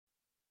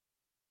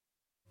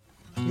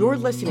You're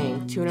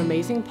listening to an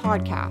amazing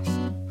podcast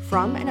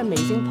from an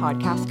amazing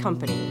podcast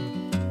company.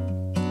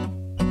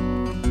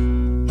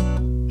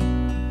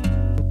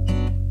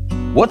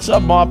 What's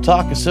up, Mob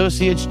Talk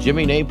Associates?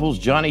 Jimmy Naples,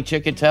 Johnny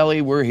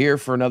Ciccatelli. We're here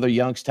for another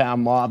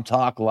Youngstown Mob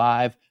Talk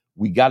Live.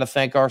 We got to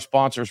thank our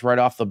sponsors right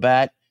off the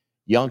bat.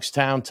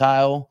 Youngstown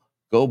Tile.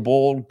 Go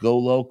bold, go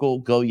local,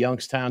 go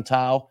Youngstown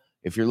Tile.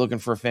 If you're looking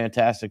for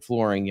fantastic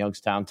flooring,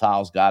 Youngstown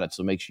Tile's got it,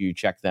 so make sure you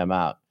check them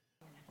out.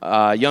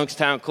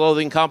 Youngstown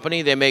Clothing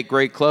Company, they make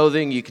great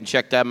clothing. You can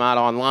check them out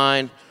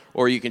online,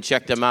 or you can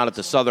check them out at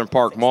the Southern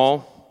Park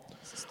Mall.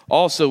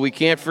 Also, we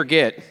can't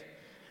forget,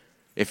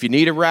 if you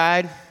need a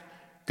ride,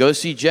 go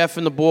see Jeff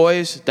and the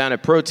boys down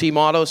at Pro Team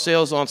Auto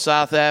Sales on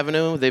South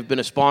Avenue. They've been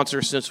a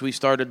sponsor since we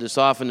started this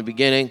off in the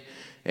beginning,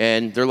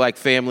 and they're like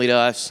family to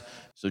us.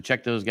 So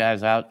check those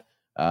guys out.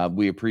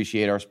 We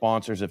appreciate our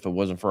sponsors. If it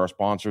wasn't for our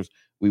sponsors,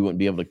 we wouldn't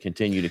be able to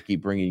continue to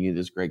keep bringing you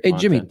this great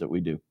content Jimmy, that we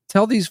do.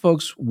 Tell these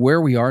folks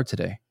where we are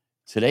today.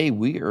 Today,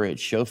 we are at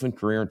Chauvin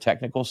Career and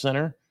Technical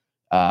Center.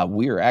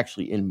 We are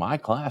actually in my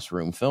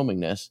classroom filming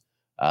this.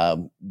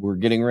 We're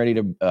getting ready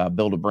to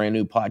build a brand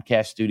new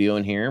podcast studio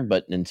in here,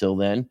 but until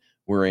then,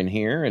 we're in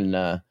here.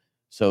 And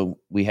so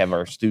we have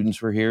our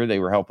students were here. They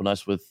were helping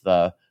us with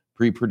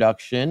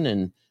pre-production,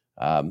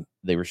 and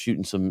they were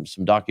shooting some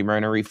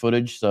documentary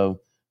footage. So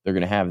they're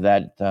going to have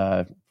that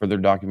for their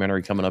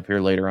documentary coming up here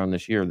later on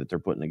this year that they're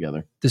putting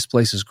together. This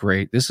place is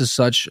great. This is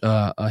such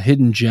a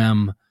hidden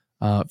gem.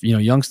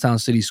 Youngstown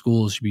City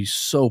Schools should be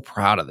so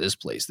proud of this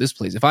place.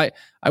 If I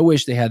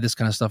wish they had this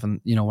kind of stuff,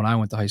 when I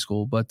went to high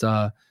school. But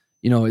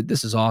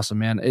this is awesome,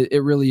 man.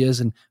 It really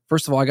is. And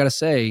first of all, I got to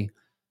say,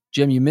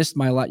 Jim, you missed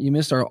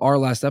our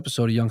last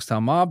episode of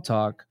Youngstown Mob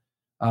Talk.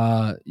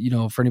 For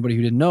anybody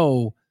who didn't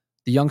know,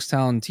 the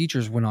Youngstown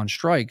teachers went on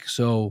strike.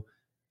 So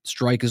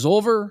strike is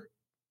over.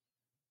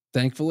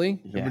 Thankfully,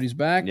 everybody's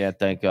back. Yeah,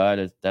 thank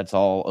God. That's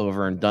all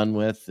over and done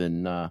with.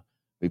 And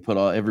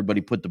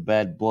everybody put the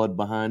bad blood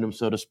behind them,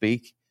 so to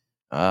speak.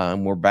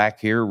 And we're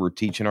back here. We're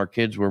teaching our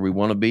kids where we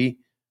want to be.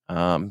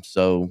 I'm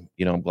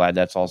glad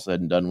that's all said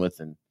and done with.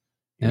 And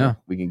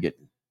we can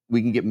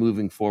get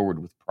moving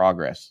forward with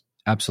progress.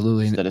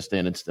 Absolutely. Instead of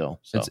standing still.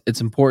 So it's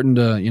important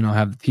to,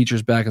 have the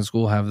teachers back in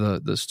school, have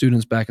the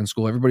students back in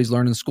school. Everybody's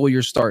learning. School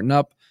year's starting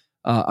up.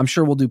 I'm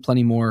sure we'll do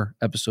plenty more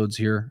episodes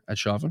here at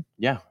Chauvin.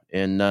 Yeah.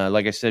 And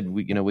like I said,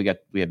 we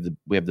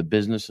have the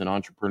business and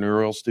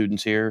entrepreneurial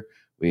students here.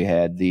 We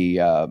had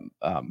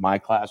my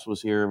class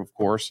was here, of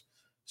course.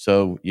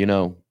 So,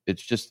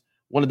 it's just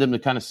wanted them to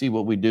kind of see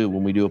what we do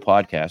when we do a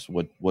podcast,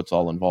 what's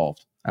all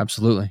involved.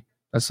 Absolutely.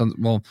 That's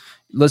something. Well,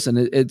 listen,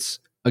 it's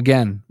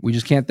again, we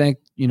just can't thank,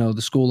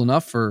 the school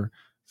enough for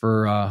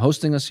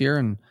hosting us here,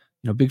 and,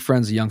 big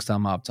friends of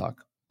Youngstown Mob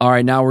Talk. All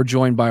right. Now we're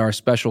joined by our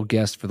special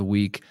guest for the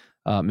week,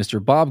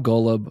 Mr. Bob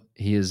Golub.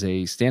 He is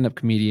a stand-up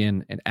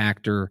comedian, an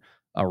actor,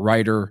 a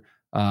writer,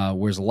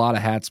 wears a lot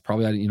of hats,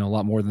 probably, a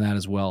lot more than that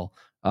as well.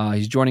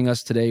 He's joining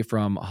us today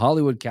from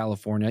Hollywood,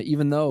 California,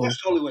 even though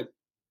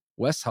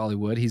West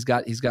Hollywood, he's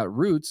got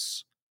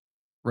roots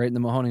right in the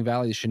Mahoning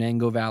Valley, the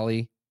Shenango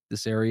Valley,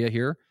 this area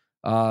here.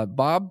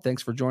 Bob,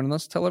 thanks for joining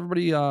us. Tell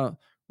everybody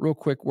real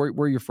quick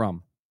where you're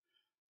from.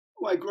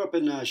 Well, I grew up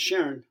in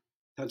Sharon,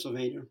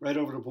 Pennsylvania, right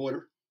over the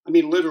border. I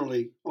mean,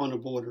 literally on the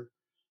border.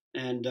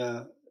 And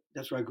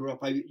that's where I grew up.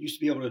 I used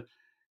to be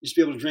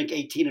able to drink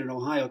 18 in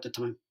Ohio at the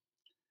time.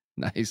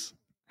 Nice.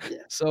 Yeah.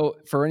 So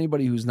for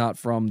anybody who's not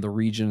from the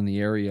region in the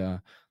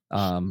area,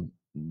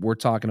 we're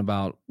talking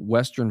about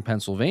Western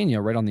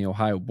Pennsylvania, right on the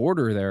Ohio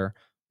border there.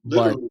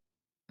 Literally.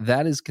 But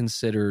that is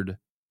considered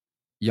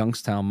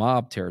Youngstown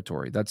mob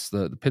territory. That's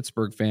the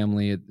Pittsburgh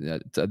family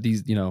at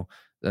these,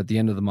 at the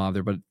end of the mob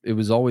there. But it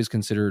was always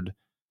considered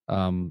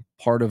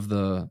part of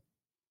the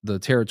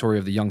territory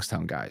of the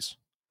Youngstown guys.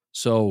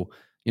 So,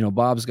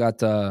 Bob's got,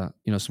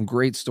 some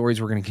great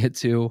stories we're going to get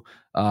to.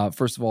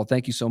 First of all,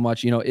 thank you so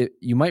much.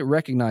 You might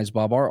recognize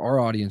Bob. Our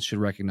audience should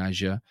recognize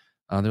you.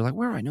 They're like,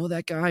 where do I know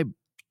that guy?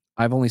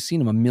 I've only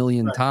seen him a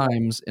million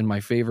times in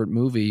my favorite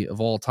movie of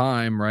all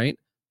time, right?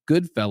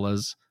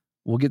 Goodfellas.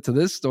 We'll get to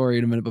this story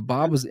in a minute, but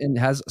Bob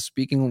has a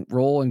speaking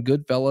role in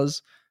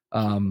Goodfellas.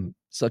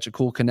 Such a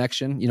cool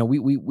connection.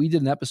 We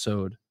did an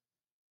episode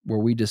where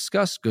we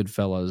discussed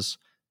Goodfellas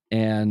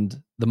and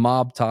the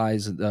mob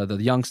ties, the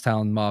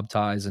Youngstown mob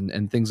ties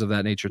and things of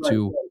that nature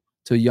to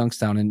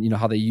Youngstown, and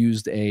how they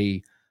used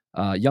a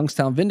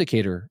Youngstown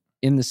Vindicator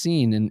in the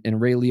scene in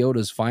Ray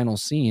Liotta's final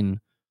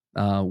scene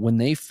when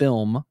they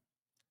film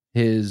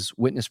his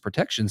witness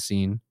protection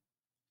scene.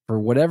 For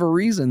whatever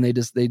reason,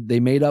 they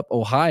made up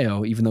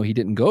Ohio, even though he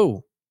didn't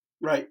go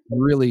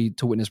really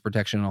to witness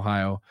protection in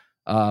Ohio.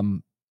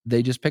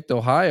 They just picked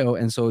Ohio,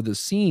 and so the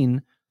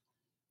scene.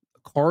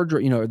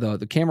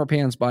 The camera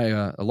pans by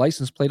a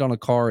license plate on a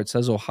car. It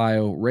says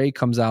Ohio. Ray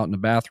comes out in a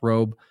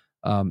bathrobe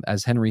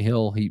as Henry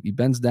Hill. He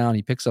bends down.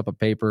 He picks up a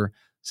paper,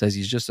 says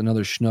he's just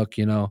another schnook,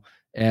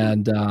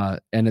 and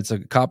it's a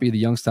copy of the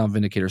Youngstown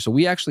Vindicator. So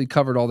we actually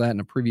covered all that in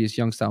a previous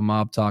Youngstown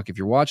Mob Talk. If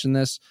you're watching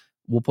this,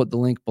 we'll put the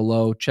link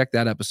below. Check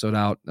that episode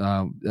out.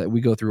 We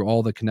go through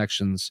all the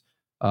connections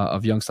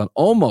of Youngstown,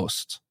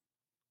 almost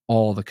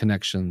all the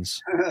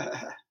connections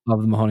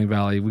of the Mahoning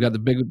Valley. We got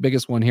the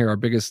biggest one here, our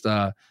biggest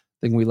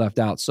thing we left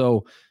out.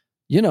 So,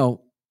 you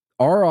know,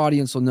 our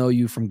audience will know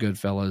you from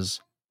Goodfellas.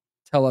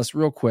 Tell us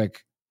real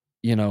quick,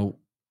 you know,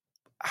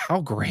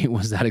 how great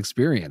was that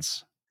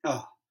experience?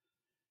 Oh,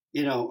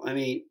 you know, I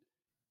mean,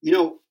 you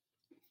know,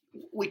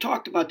 we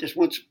talked about this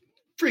once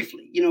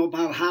briefly, you know,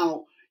 about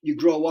how you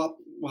grow up,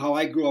 how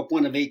I grew up,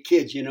 one of 8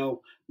 kids, you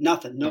know,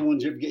 nothing. No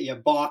one's ever get you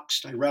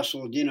boxed. I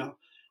wrestled, you know.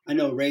 I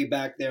know Ray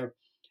back there.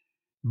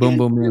 Boom And,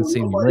 Boom you know,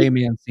 Mancini, nobody, Ray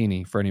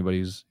Mancini, for anybody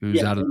who's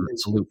yeah, out of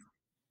the loop.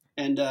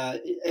 and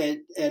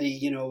Eddie,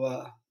 you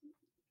know,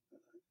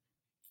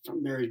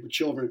 from Married with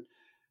Children.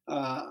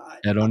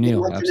 Ed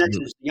O'Neill, my absolutely.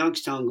 connections to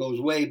Youngstown goes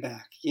way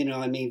back, you know,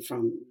 I mean,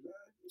 from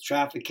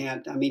traffic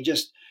camp. I mean,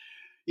 just,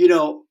 you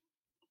know,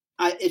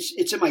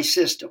 it's in my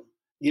system,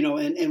 you know,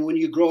 and when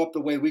you grow up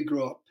the way we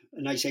grew up,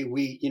 and I say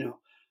we, you know,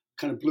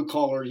 kind of blue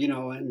collar, you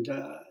know, and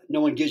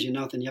no one gives you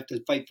nothing. You have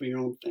to fight for your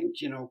own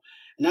things, you know,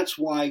 and that's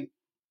why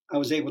I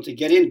was able to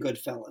get in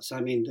Goodfellas.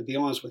 I mean, to be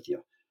honest with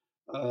you,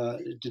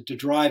 to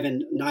drive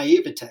in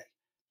naivete,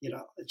 you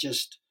know,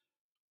 just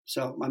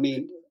so, I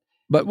mean.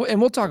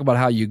 And we'll talk about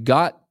how you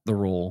got the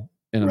role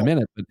in a Right.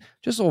 minute, but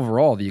just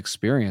overall the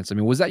experience. I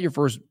mean, was that your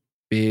first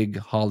big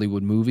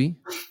Hollywood movie?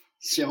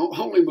 It's the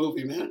only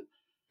movie, man.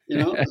 You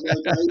know,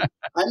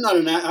 I'm not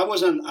I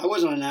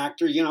wasn't an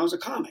actor. You know, I was a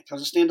comic. I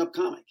was a stand-up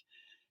comic.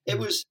 It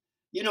was,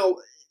 you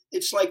know,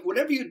 it's like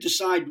whatever you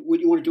decide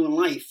what you want to do in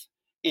life,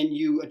 and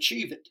you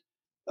achieve it,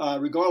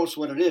 regardless of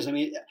what it is. I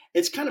mean,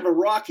 it's kind of a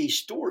Rocky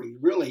story,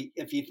 really,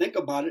 if you think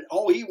about it.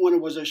 All he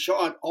wanted was a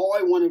shot. All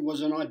I wanted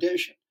was an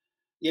audition.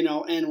 You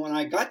know, and when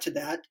I got to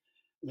that,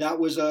 that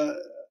was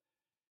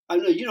I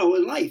don't know, you know,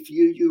 in life,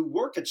 you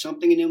work at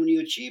something, and then when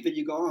you achieve it,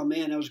 you go, oh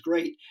man, that was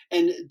great.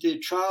 And the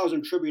trials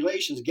and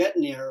tribulations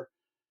getting there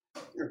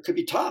could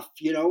be tough,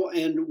 you know.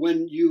 And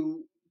when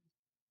you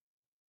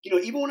know,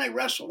 even when I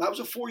wrestled, I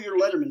was a 4-year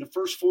letterman, the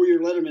first 4-year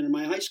letterman in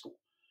my high school,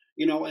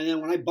 you know. And then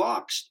when I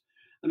boxed,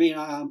 I mean,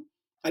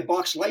 I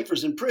boxed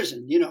lifers in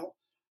prison, you know.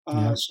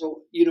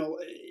 So, you know,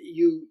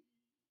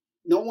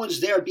 no one's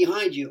there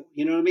behind you.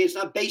 You know what I mean? It's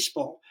not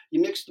baseball. You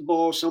mix the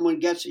ball, someone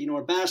gets it, you know,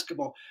 or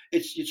basketball.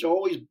 It's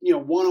always, you know,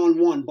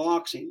 one-on-one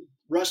boxing,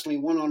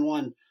 wrestling,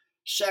 one-on-one,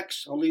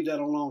 sex. I'll leave that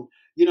alone.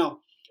 You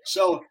know,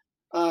 so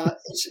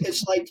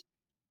it's like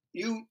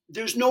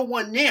there's no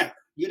one there.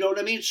 You know what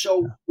I mean?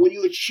 So when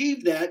you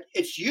achieve that,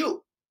 it's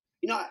you.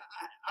 You know,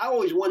 I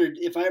always wondered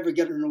if I ever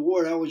get an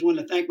award. I always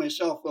wanted to thank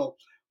myself. Well,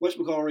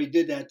 Westbrook already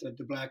did that.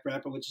 The black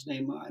rapper, what's his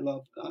name? I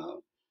love.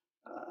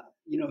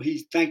 You know,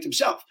 he thanked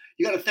himself.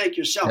 You got to thank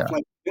yourself. Yeah.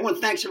 Like everyone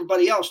thanks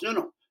everybody else.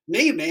 No,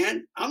 me,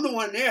 man. I'm the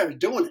one there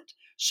doing it.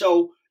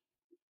 So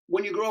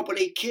when you grow up with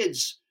 8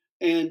 kids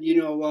and,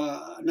 you know,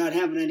 not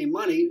having any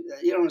money,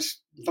 you know,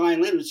 it's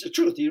violin. It's the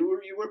truth. You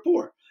were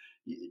poor.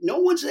 No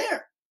one's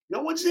there.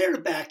 No one's there to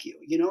back you.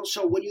 You know,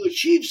 so when you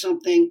achieve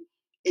something,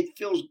 it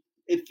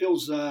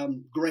feels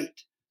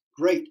great.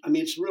 Great. I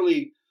mean, it's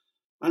really,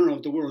 I don't know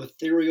if the word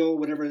ethereal,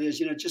 whatever it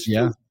is. You know, it just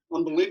feels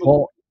unbelievable.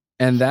 Well,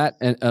 and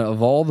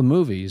of all the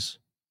movies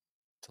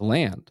to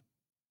land,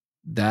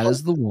 that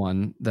is the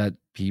one that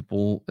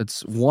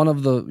it's one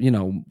of the, you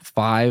know,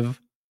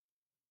 5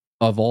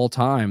 of all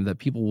time that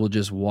people will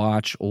just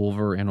watch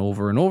over and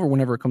over and over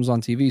whenever it comes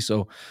on TV.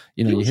 So,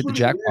 you know, you hit the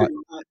jackpot.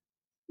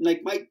 Weird,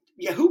 like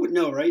who would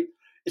know, right?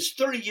 It's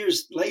 30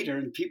 years later,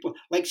 and people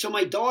like, so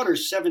my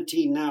daughter's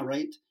 17 now,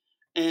 right?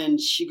 And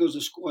she goes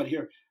to school out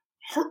here.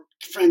 Her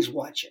friends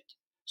watch it.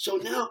 So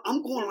now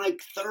I'm going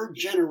like 3rd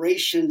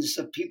generations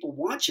of people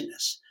watching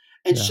this.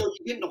 And so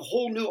you're getting a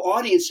whole new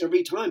audience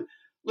every time.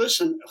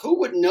 Listen, who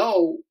would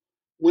know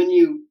when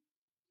you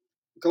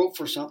go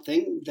for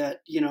something that,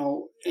 you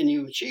know, and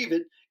you achieve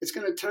it, it's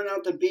going to turn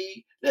out to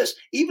be this.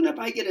 Even if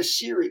I get a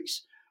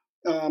series,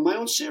 my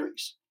own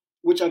series,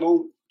 which I've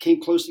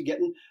came close to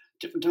getting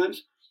different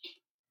times,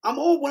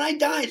 when I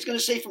die, it's going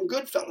to say from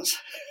Goodfellas.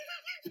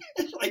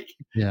 It's like,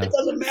 it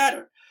doesn't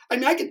matter. I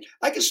mean,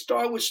 I could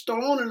start with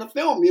Stallone in the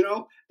film, you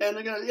know, and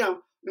they're gonna, you know,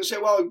 they'll say,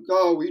 well,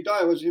 he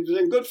died. He was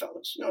in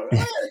Goodfellas. You know,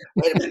 hey,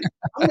 wait a minute.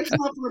 I'm gonna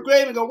come up from the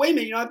grave and go, wait a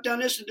minute, you know, I've done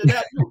this and did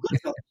that. No,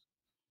 Goodfellas.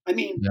 I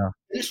mean,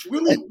 it's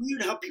really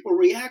weird how people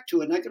react to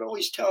it. And I can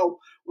always tell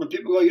when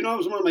people go, you know, it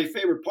was one of my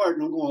favorite parts.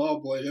 And I'm going, oh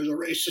boy, there's a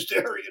racist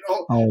there, you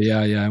know. Oh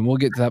yeah, and we'll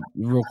get to that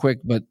real quick.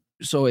 But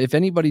so if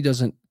anybody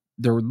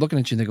they're looking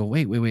at you and they go,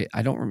 wait,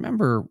 I don't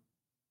remember,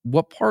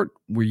 what part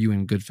were you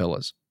in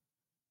Goodfellas?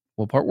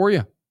 What part were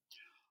you?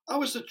 I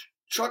was the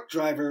truck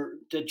driver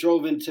that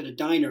drove into the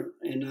diner,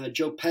 and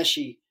Joe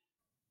Pesci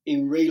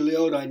and Ray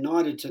Liotta, I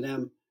nodded to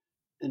them,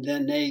 and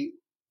then they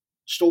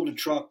stole the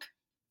truck,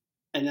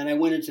 and then I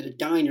went into the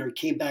diner,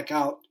 came back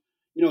out,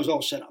 you know, it was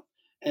all set up,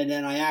 and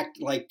then I act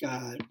like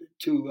I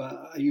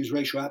use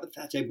racial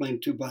epithets. I blame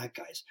 2 black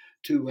guys,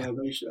 2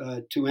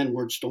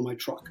 N-words stole my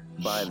truck.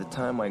 By the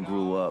time I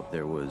grew up,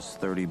 there was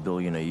 $30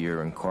 billion a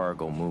year in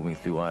cargo moving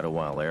through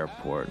Idlewild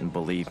Airport, and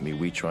believe me,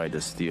 we tried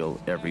to steal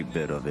every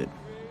bit of it.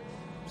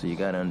 So you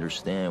gotta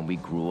understand, we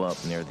grew up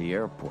near the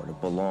airport.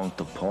 It belonged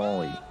to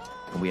Paulie.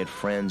 We had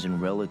friends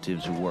and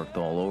relatives who worked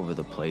all over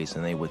the place,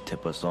 and they would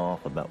tip us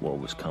off about what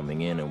was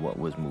coming in and what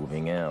was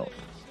moving out.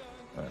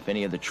 If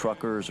any of the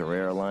truckers or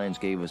airlines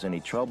gave us any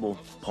trouble,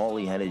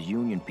 Paulie had his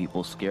union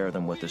people scare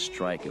them with a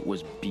strike. It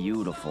was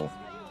beautiful.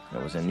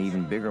 It was an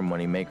even bigger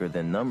moneymaker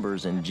than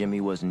numbers, and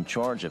Jimmy was in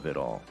charge of it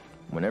all.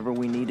 Whenever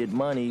we needed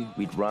money,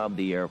 we'd rob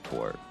the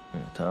airport.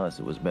 And to us,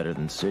 it was better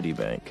than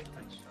Citibank.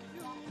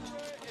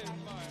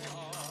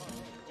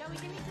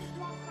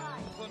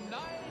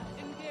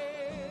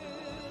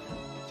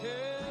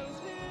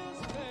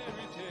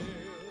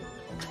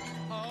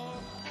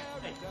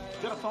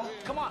 Got a phone?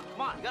 Come on.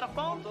 You got a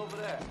phone? It's over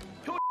there.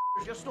 Two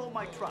just stole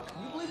my truck.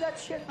 Can you believe that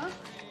shit, huh?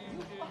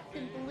 You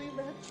fucking believe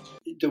that?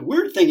 The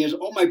weird thing is,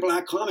 all my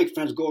black comic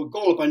friends go,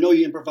 Golub, I know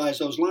you improvised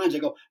those lines. I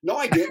go, no,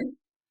 I didn't.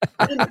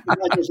 I didn't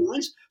improvise those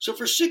lines. So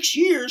for 6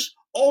 years,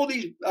 all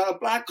these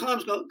black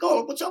comics go,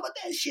 Golub, what's up with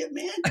that shit,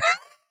 man?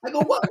 I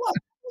go, what?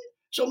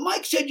 So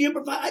Mike said you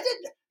improvised. I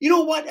didn't. You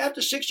know what?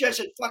 After 6 years,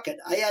 I said, fuck it.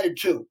 I added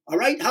 2. All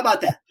right? How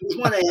about that? It was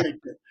one I added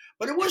 2.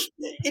 But it was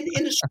in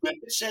the script.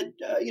 It said,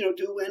 2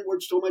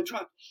 N-words stole my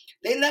truck.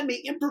 They let me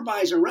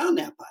improvise around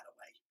that, by the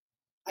way.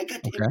 I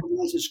got to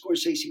improvise a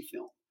Scorsese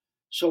film.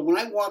 So when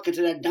I walk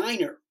into that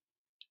diner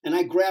and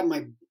I grab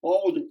my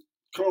balls and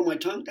curl my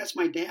tongue, that's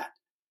my dad.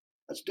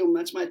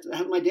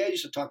 How my dad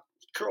used to talk,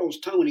 curl his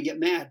tongue when he get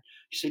mad.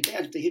 He said,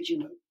 Dad, if they hit you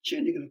in the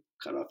chin, you're going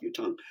to cut off your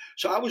tongue.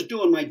 So I was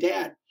doing my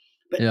dad.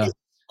 But it's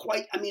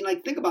quite,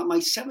 think about my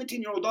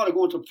 17-year-old daughter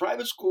going to a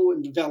private school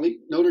in the Valley,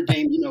 Notre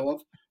Dame, you know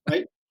of,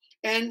 right?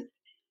 And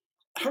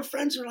her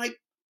friends are like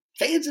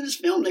fans of this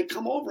film. They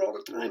come over all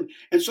the time.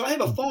 And so I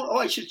have a phone. Oh,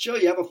 I should show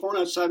you. I have a phone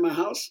outside my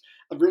house,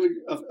 a regular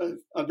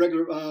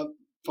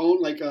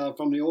phone, like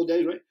from the old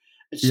days, right?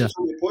 It sits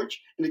on the porch,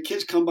 and the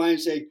kids come by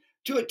and say,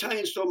 2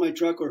 Italians stole my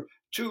truck, or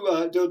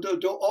 2,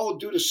 they'll all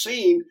do the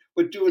same,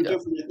 but doing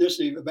different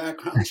ethnicity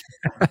backgrounds.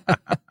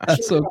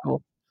 That's so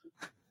cool.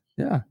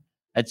 Yeah.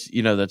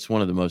 That's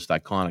one of the most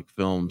iconic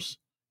films.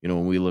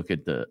 When we look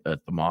at the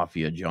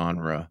mafia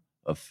genre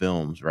of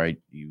films, right?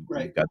 You've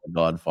got The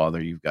Godfather,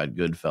 you've got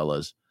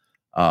Goodfellas.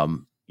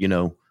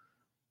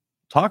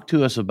 Talk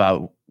to us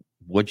about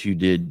what you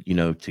did,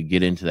 to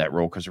get into that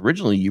role, because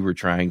originally you were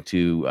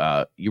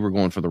you were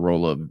going for the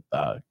role of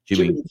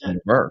Jimmy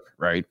Burke,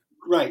 right?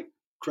 Right,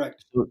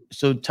 correct.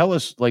 So tell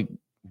us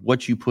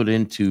what you put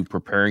into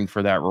preparing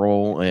for that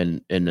role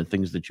and the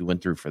things that you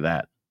went through for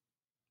that.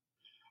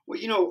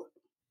 Well,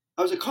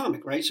 I was a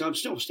comic, right? So I'm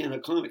still a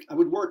stand-up comic. I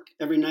would work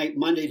every night,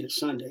 Monday to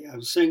Sunday. I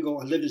was single.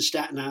 I lived in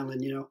Staten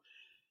Island,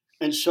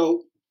 And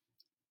so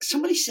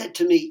somebody said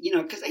to me,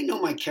 because they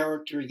know my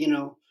character,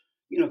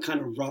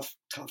 kind of rough,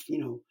 tough,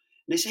 And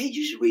they say, hey,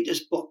 you should read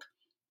this book.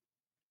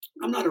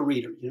 I'm not a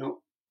reader,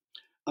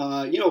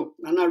 I'm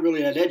not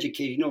really that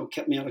educated. What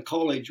kept me out of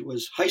college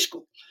was high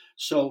school.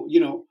 So,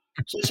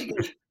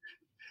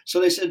 so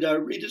they said,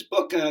 read this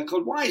book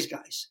called Wise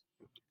Guys.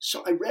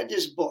 So I read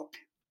this book,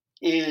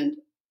 and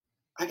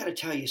I got to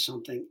tell you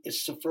something.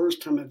 It's the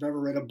first time I've ever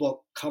read a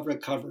book cover to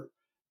cover,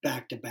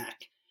 back to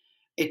back.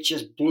 It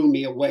just blew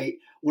me away.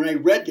 When I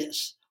read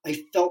this,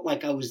 I felt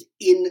like I was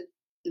in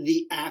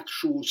the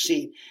actual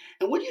scene.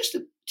 And what used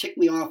to tick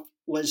me off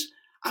was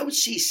I would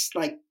see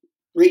like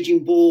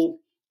Raging Bull,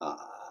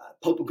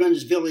 Pope of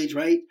Greenwich Village,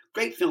 right?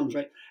 Great films,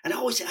 right? And I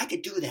always say, I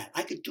could do that.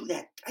 I could do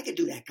that. I could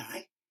do that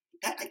guy.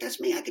 That's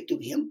me. I could do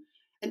him.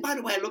 And by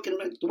the way, I look at him,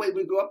 the way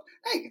we grew up,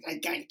 hey,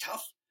 that guy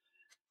tough.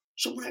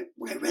 So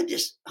when I read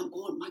this, I'm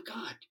going, my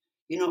God,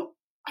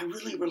 I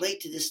really relate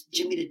to this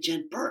Jimmy the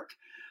Gent Burke.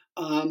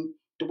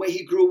 The way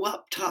he grew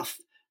up, tough,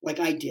 like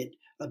I did,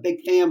 a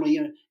big family,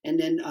 and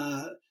then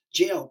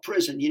jail,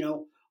 prison,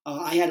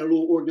 I had a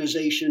little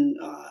organization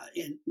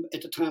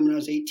at the time when I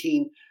was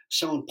 18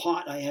 selling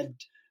pot.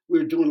 We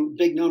were doing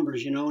big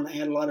numbers, and I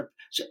had a lot of,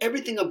 so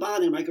everything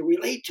about him I could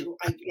relate to.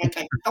 I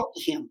felt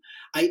him.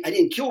 I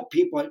didn't kill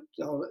people,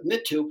 I'll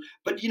admit to,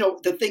 but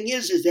the thing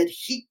is that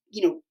he,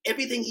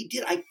 everything he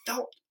did, I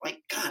felt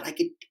like, God, I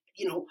could,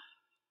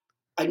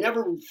 I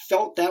never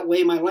felt that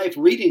way in my life.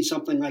 Reading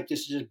something like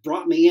this just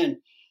brought me in.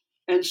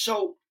 And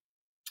so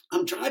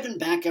I'm driving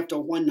back after a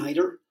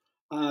one-nighter,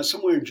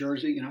 somewhere in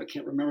Jersey, I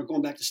can't remember,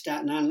 going back to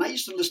Staten Island. I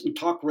used to listen to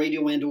talk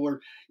radio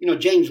or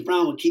James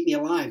Brown would keep me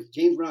alive.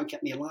 James Brown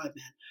kept me alive,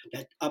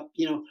 man. But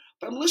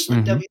I'm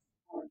listening to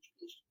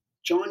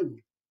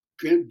John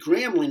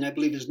Gramling, I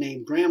believe his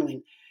name,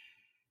 Gramling.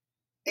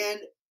 And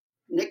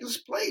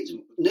Nicholas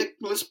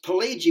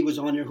Pileggi was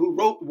on there, who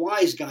wrote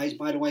Wise Guys,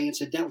 by the way,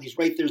 incidentally. He's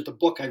right there's the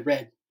book I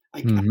read.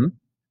 By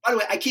the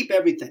way, I keep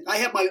everything. I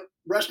have my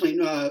wrestling,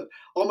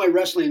 all my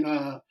wrestling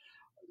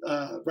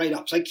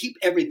write-ups. I keep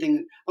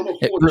everything. I'm a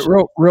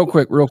hoarder. Real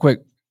quick.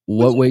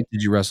 What weight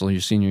did you wrestle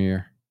your senior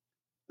year?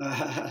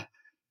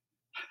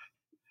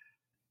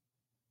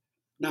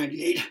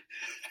 98.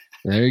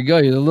 There you go.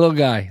 You're the little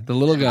guy.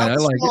 I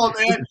like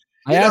it. Man.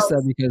 I asked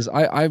that because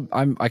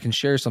I can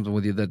share something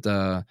with you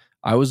that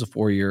I was a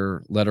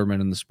 4-year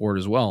letterman in the sport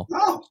as well.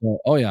 Oh,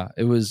 so, yeah,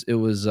 it was.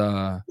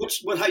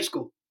 what high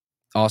school?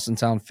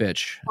 Austintown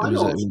Fitch.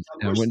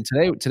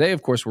 Today,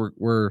 of course,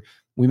 we're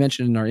we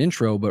mentioned in our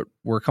intro, but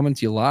we're coming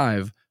to you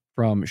live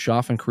from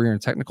Schaffen Career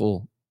and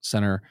Technical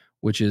Center,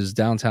 which is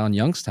downtown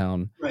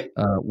Youngstown, Right.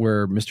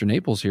 where Mr.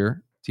 Naples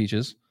here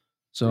teaches.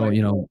 So, Right.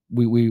 you know,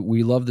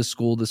 we love this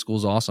school. This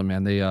school's awesome,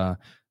 man. They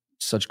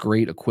such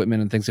great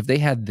equipment and things. If they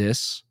had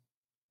this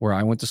where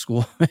I went to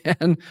school,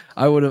 man,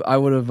 I would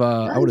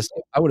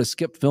have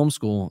skipped film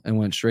school and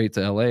went straight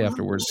to LA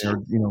afterwards,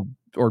 or, you know,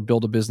 or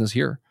build a business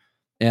here.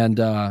 And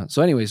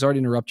so anyway, sorry to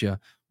interrupt you,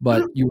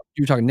 but you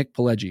were talking Nick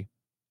Pileggi.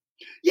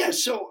 Yeah.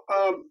 So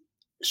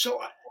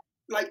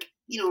like,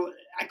 you know,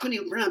 I couldn't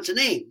even pronounce the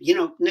name, you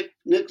know,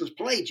 Nicholas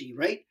Pileggi,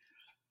 right?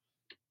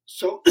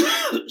 So,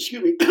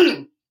 excuse me,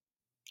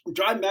 I'm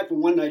driving back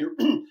from one nighter.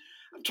 I'm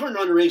turning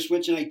on the race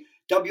switch and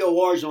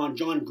WOR's on,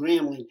 John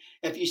Gramling.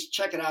 If you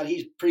check it out,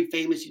 he's pretty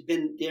famous. He's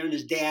been there, and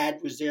his dad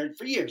was there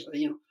for years,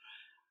 you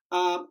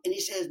know. And he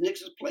says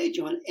Nicholas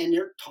Pileggi on, and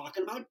they're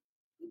talking about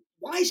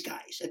Wise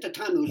Guys. At the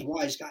time, it was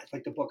Wise Guys,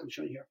 like the book I'm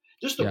showing you here.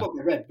 This is the book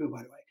I read, too,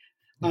 by the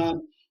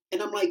way.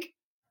 And I'm like,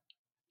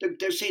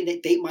 they're saying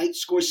that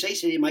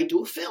Scorsese, they might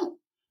do a film.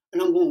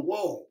 And I'm going,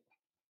 whoa,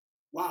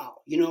 wow.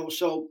 You know,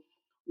 so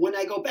when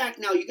I go back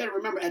now, you got to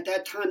remember at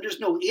that time,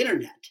 there's no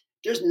internet.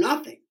 There's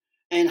nothing.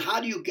 And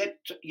how do you get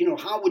to, you know,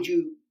 how would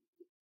you,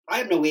 I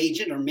have no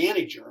agent or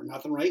manager or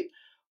nothing, right?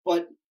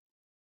 But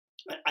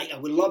I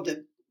would love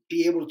to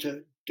be able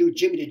to do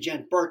Jimmy the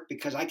Gent Burke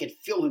because I could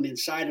feel him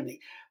inside of me.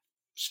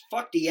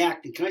 Fuck the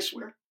acting. Can I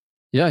swear?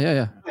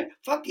 Yeah. Right.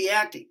 Fuck the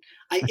acting.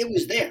 It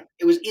was there.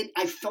 It was in.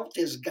 I felt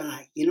this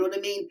guy. You know what I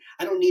mean?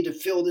 I don't need to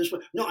feel this way.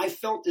 No, I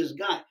felt this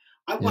guy.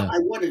 I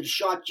wanted a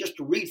shot just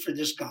to read for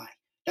this guy.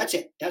 That's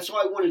it. That's all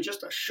I wanted,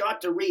 just a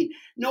shot to read.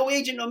 No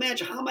agent, no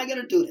manager. How am I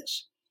going to do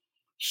this?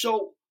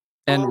 So.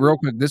 And real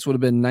quick, this would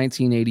have been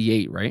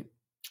 1988, right?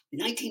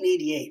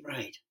 1988,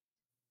 right?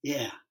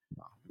 Yeah.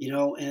 You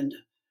know, and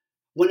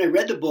when I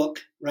read the book,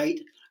 right,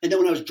 and then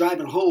when I was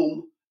driving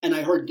home and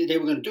I heard they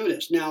were going to do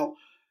this. Now,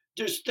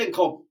 there's a thing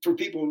called, for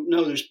people who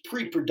know, there's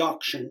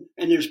pre-production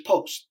and there's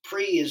post.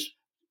 Pre is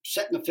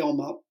setting the film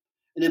up,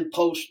 and then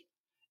post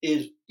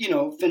is, you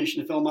know,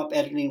 finishing the film up,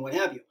 editing, what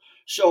have you.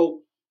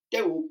 So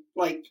they were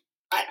like,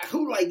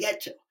 who do I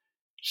get to?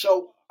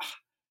 So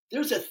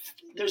there's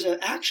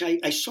action.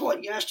 I saw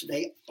it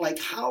yesterday. Like,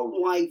 how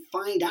do I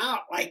find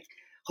out? Like,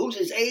 who's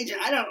his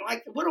agent? I don't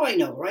like. What do I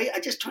know, right? I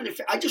just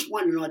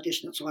wanted an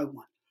audition. That's all I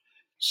want.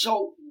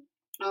 So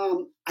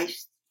I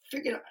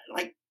figured,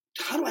 like,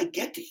 how do I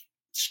get to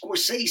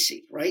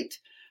Scorsese, right?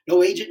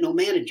 No agent, no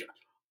manager.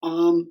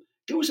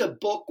 There was a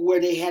book where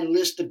they had a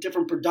list of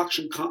different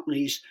production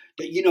companies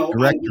that, you know,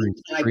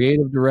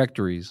 creative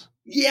directories.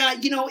 Yeah,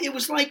 you know, it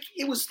was like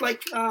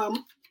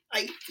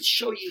I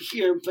show you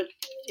here, but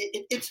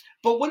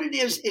but what it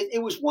is,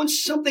 it was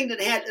once something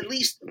that had at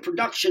least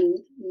production,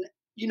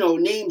 you know,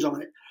 names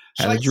on it.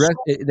 So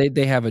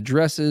they have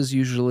addresses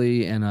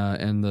usually, and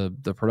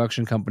the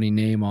production company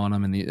name on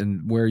them,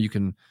 and where you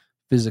can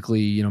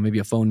physically, you know, maybe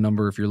a phone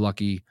number if you're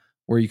lucky,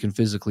 where you can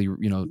physically,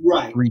 you know,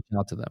 reach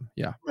out to them.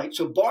 Yeah. Right.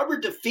 So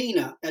Barbara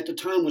DeFina at the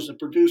time was the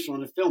producer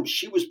on the film.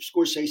 She was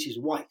Scorsese's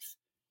wife.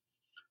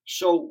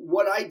 So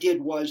what I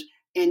did was,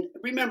 and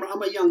remember,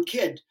 I'm a young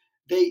kid.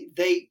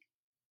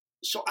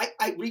 So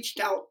I reached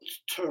out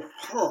to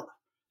her.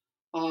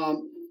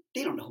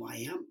 They don't know who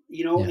I am,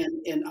 you know,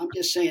 and I'm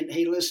just saying,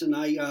 hey, listen,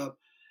 I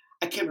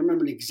can't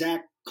remember the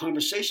exact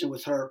conversation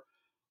with her,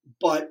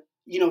 but,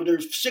 you know, they're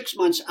 6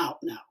 months out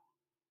now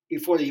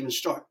before they even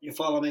start. You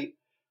follow me?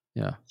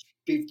 Yeah.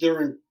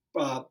 They're in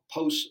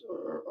post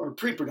or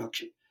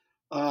pre-production.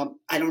 I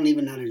don't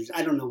even know.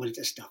 I don't know what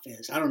this stuff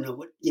is. I don't know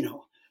what, you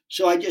know.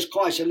 So I just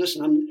called. I said,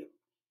 listen,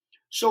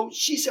 so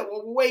she said,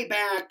 well, way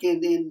back,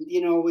 and then,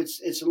 you know,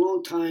 it's a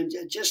long time.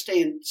 Just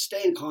stay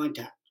in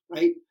contact,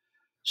 right?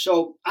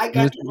 So I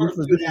got to her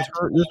through that.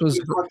 This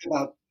was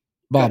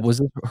Bob. Was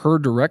this her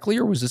directly,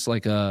 or was this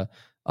like an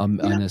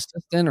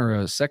assistant or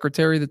a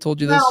secretary that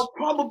told you this? No,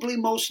 probably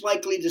most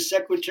likely the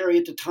secretary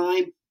at the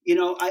time. You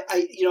know,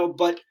 I you know,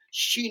 but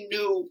she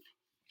knew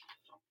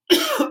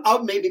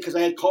of me because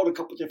I had called a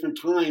couple different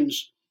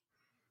times.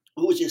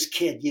 Who's this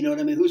kid? You know what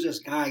I mean? Who's this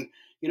guy?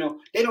 You know,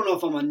 they don't know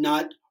if I'm a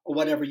nut or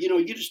whatever. You know,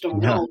 you just don't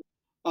know.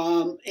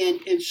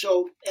 And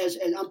so as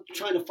I'm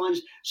trying to find,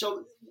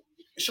 so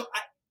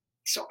I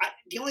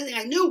the only thing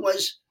I knew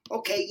was,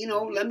 okay, you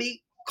know, let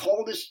me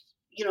call this.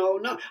 You know,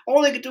 no,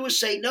 all they could do is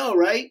say no,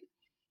 right?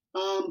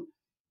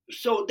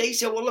 So they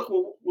said, well, look,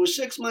 we're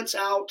 6 months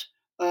out,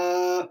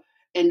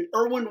 and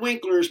Irwin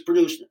Winkler is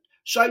producing it.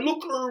 So I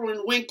look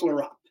Irwin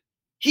Winkler up.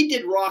 He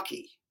did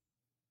Rocky,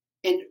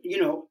 and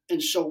you know,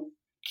 and so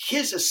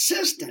his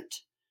assistant,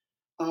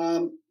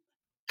 God,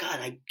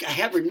 I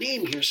have her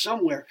name here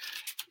somewhere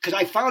because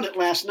I found it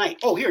last night.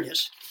 Oh, here it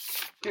is.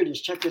 Here it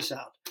is. Check this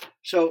out.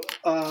 So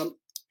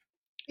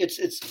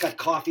it's got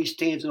coffee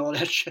stains and all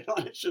that shit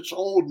on it. It's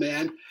old,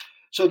 man.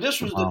 So this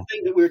was the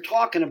thing that we were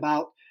talking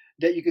about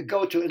that you could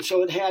go to, and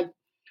so it had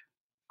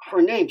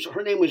her name. So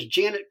her name was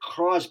Janet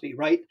Crosby,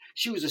 right?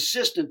 She was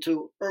assistant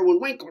to Irwin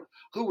Winkler,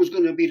 who was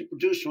going to be the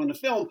producer on the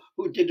film,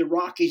 who did the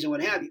Rockies and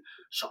what have you.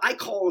 So I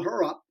called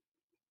her up,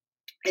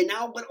 And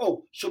now,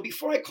 so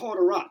before I called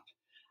her up,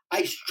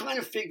 I was trying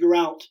to figure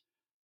out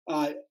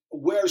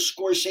where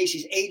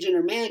Scorsese's agent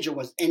or manager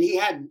was, and he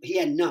had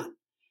none.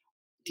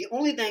 The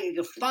only thing I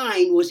could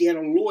find was he had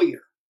a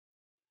lawyer,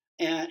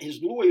 and his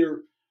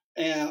lawyer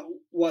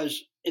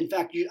was, in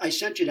fact, I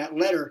sent you that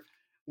letter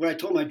where I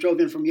told him I drove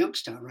in from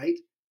Youngstown, right?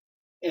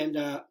 And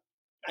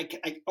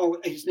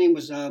his name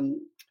was Todd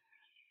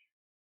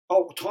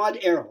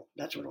Errol.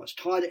 That's what it was,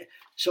 Todd.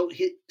 So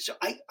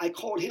I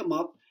called him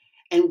up,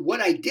 and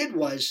what I did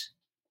was,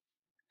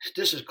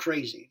 this is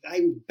crazy.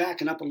 I'm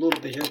backing up a little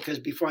bit here because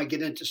before I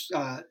get into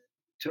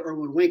to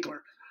Erwin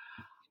Winkler,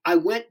 I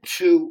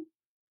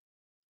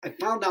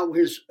found out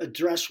where his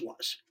address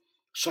was.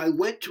 So I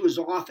went to his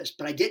office,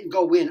 but I didn't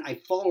go in.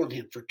 I followed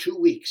him for 2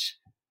 weeks,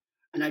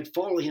 and I'd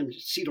follow him to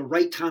see the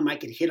right time I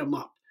could hit him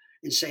up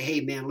and say,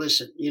 hey, man,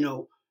 listen,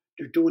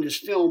 they're doing this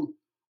film.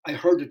 I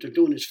heard that they're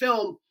doing this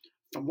film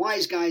from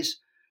Wise Guys.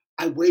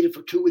 I waited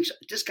for 2 weeks.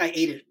 This guy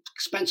ate at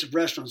expensive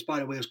restaurants, by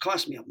the way. It was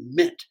costing me a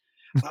mint.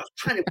 I was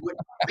trying to put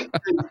the right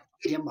time to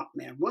hit him up,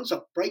 man. When's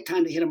the right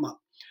time to hit him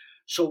up?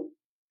 So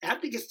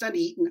after he gets done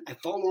eating, I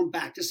follow him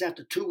back. This is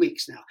after 2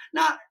 weeks now.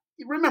 Now,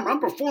 remember, I'm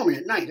performing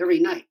at night, every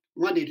night,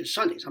 Monday to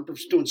Sundays. I'm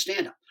doing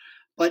stand-up.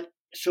 But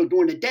so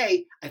during the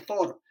day, I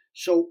followed him.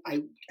 So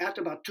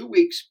after about 2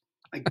 weeks,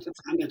 I'm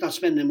not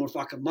spending any more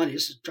fucking money.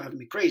 This is driving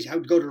me crazy. I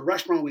would go to the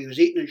restaurant where he was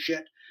eating and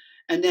shit.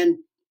 And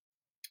then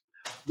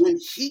when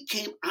he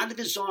came out of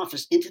his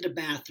office into the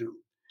bathroom,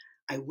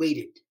 I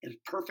waited at a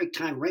perfect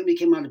time. Right when he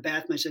came out of the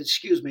bathroom, I said,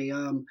 excuse me,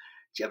 do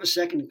you have a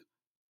second?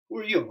 Who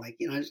are you?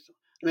 And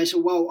I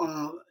said, well,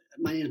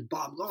 my name is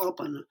Bob Golub.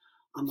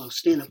 I'm a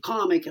stand-up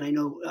comic, and I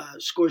know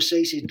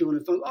Scorsese is doing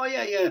a film. Oh,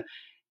 yeah.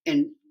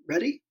 And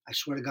ready? I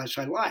swear to God,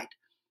 so I lied.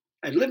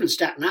 I lived in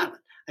Staten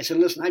Island. I said,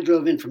 listen, I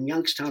drove in from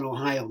Youngstown,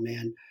 Ohio,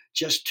 man,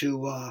 just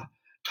to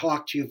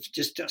talk to you for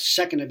just a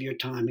second of your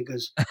time. He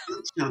goes,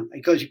 Youngstown.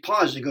 He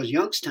paused. He goes,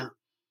 Youngstown.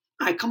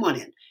 All right, come on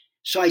in.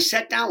 So I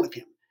sat down with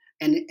him.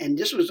 And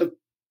this was the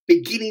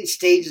beginning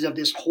stages of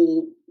this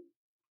whole,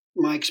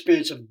 my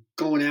experience of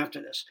going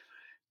after this.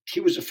 He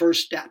was the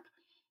first step.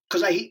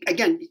 Because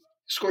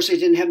Scorsese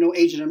didn't have no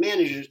agent or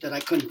managers that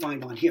I couldn't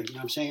find on here. You know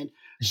what I'm saying?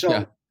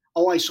 So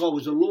all I saw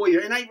was a lawyer.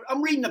 And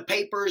I'm reading the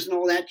papers and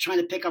all that, trying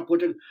to pick up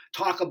what to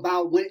talk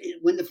about,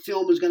 when the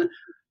film was going to,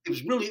 it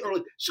was really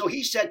early. So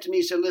he said to me,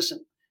 he said,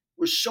 listen,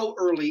 we're so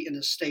early in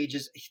the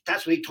stages.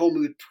 That's what he told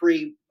me with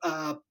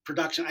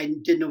pre-production. I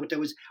didn't know what that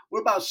was.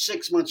 We're about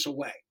 6 months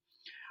away.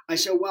 I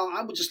said, well,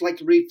 I would just like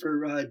to read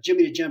for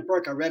Jimmy to Gent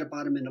Burke. I read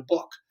about him in a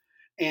book.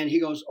 And he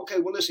goes, okay,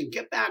 well, listen,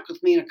 get back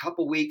with me in a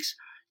couple weeks.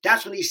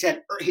 That's when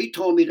he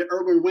told me that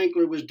Erwin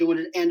Winkler was doing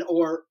it, and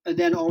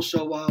then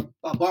also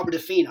Barbara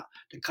DeFina,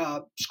 the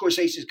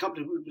Scorsese's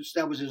company,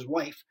 that was his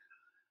wife.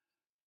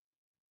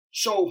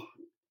 So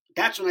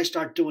that's when I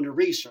started doing the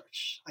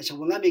research. I said,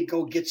 well, let me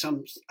go get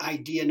some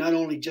idea, not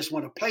only just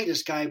want to play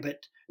this guy,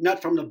 but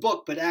not from the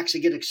book, but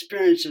actually get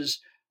experiences,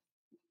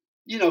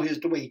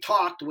 the way he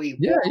talked, the way he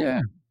walked.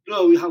 Yeah. A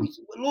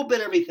little bit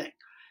of everything.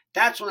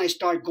 That's when I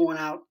started going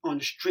out on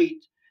the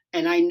street,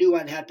 and I knew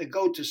I'd have to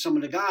go to some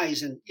of the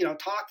guys and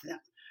talk to them.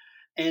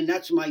 And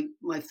that's my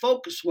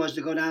focus was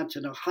to go down to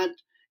the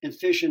hunt and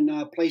fishing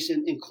place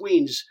in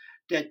Queens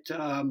that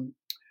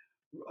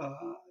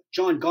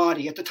John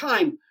Gotti at the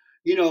time,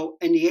 in the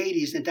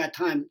 80s. At that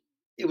time,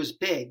 it was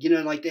big.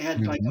 Like they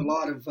had like a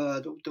lot of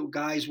the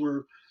guys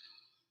were,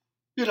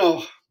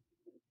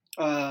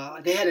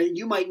 they had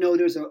you might know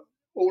there's a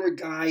older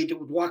guy that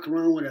would walk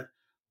around with a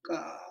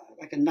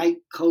like a night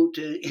coat.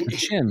 The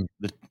Chin.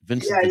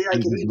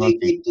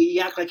 He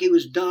act like he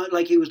was done,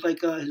 like he was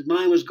like his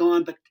mind was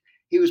gone, but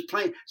he was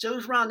playing. So it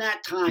was around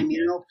that time,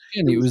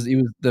 And he was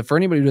for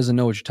anybody who doesn't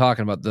know what you're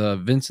talking about, the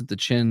Vincent the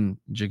Chin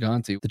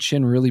Gigante. The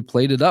Chin really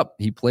played it up.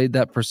 He played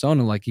that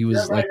persona like he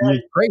was he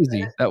was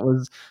crazy. That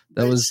was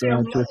to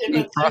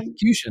escape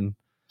prosecution.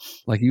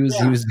 Like he was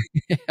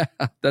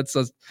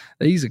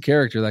he's a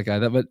character, that guy.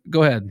 But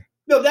go ahead.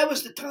 No, that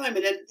was the time,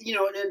 and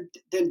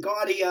then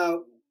Gotti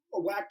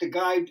whacked a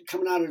guy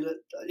coming out of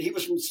he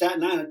was from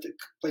Staten Island, a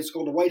place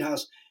called the White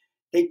House.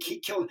 They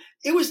killed.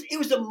 It was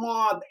the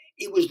mob.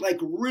 It was like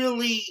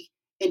really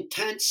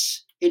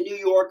intense in New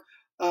York.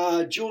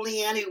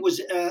 Giuliani was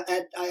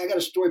I got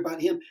a story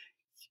about him.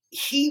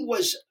 He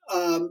was,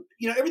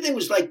 everything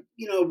was like,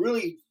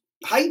 really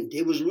heightened.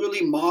 It was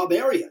really mob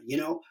area,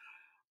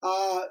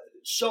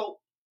 So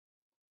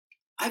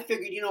I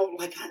figured,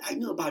 I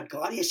knew about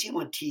Gotti. I see him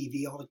on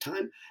TV all the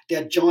time.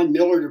 That John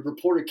Miller, the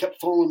reporter, kept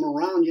following him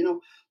around,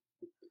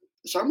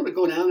 So I'm going to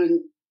go down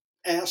and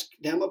ask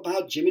them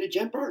about Jimmy to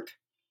Gent Burke.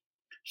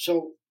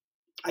 So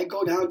I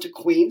go down to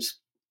Queens.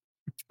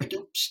 I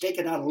do stake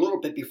it out a little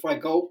bit before I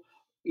go,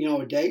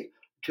 a day or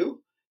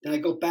two. Then I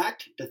go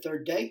back the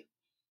third day.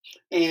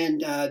 And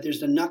there's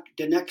the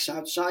necks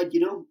outside,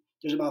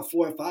 There's about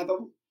 4 or 5 of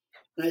them.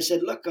 And I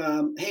said, look,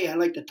 hey, I'd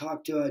like to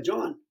talk to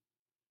John.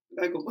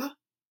 I go, what?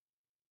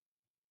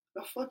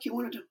 The fuck you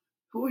want to do?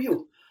 Who are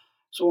you?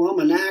 So I'm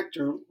an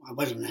actor. I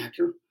was an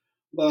actor.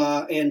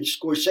 And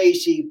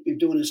Scorsese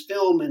doing his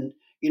film. And,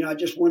 I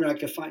just wondered I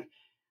could find.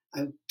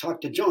 I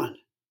talked to John.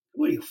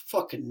 What are you,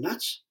 fucking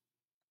nuts?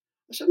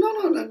 I said, no.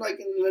 And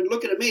they're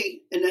looking at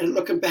me and then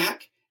looking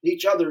back at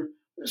each other.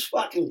 This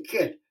fucking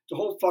kid, the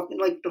whole thing.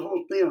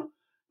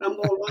 I'm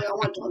going, why? I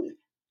want to.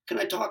 Can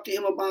I talk to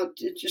him about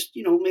just,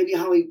 maybe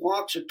how he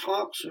walks or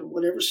talks or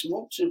whatever,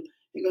 smokes? And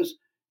he goes,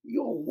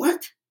 yo,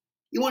 what?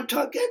 You want to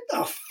talk? Get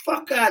the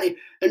fuck out of here!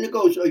 And he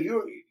goes, oh,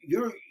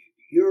 you're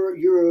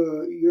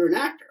an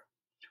actor.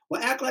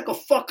 Well, act like a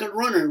fucking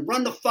runner and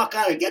run the fuck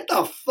out of here. Get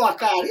the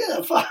fuck out of here!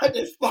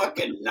 The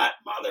fucking nut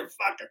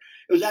motherfucker.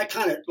 It was that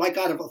kind of like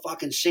out of a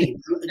fucking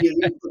scene.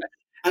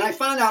 And I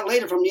found out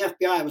later from the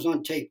FBI I was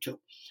on tape too.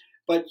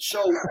 But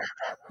so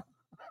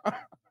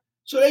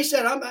they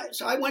said,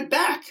 so I went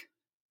back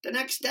the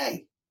next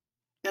day.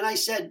 And I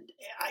said,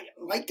 I'd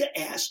like to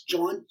ask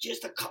John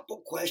just a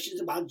couple questions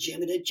about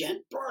Jimmy the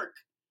Gent Burke.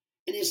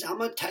 And he said, I'm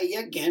going to tell you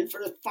again for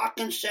the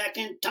fucking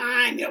second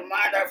time, you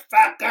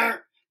motherfucker.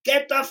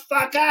 Get the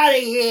fuck out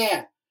of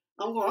here.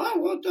 I'm going,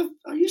 oh,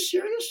 are you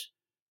serious?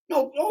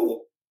 No,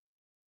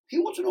 he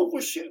wants to know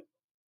for shit.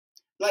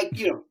 Like,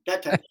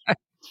 that type of thing.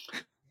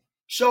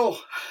 So.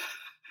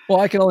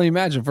 Well, I can only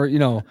imagine for,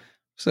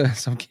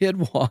 some kid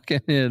walking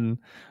in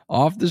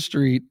off the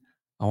street.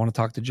 I want to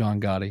talk to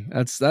John Gotti.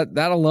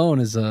 That alone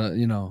is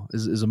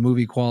a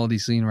movie quality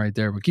scene right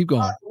there. But keep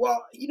going.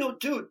 Well,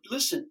 dude,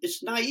 listen,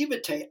 it's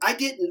naivete.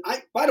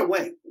 By the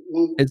way,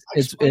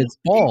 it's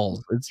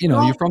balls. It's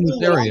you're from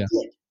this area.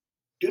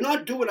 Do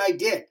not do what I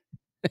did.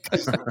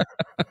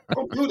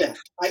 Don't do that.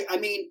 I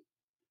mean,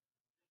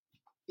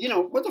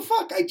 what the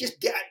fuck? I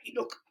just did.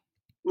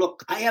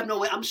 Look, I have no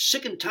way. I'm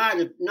sick and tired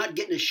of not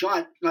getting a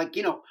shot. Like,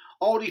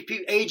 all these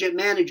people, agent,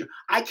 manager.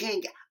 I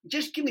can't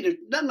just give me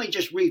let me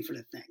just read for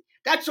the thing.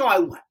 That's all I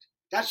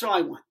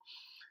want.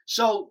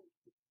 So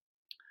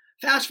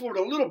fast forward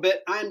a little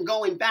bit, I'm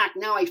going back.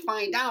 Now I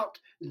find out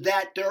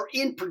that they're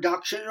in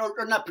production,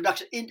 or not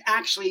production,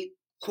 actually,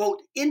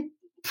 quote, in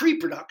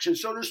pre-production.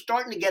 So they're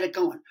starting to get it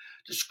going.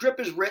 The script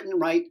is written,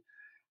 right?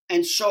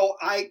 And so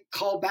I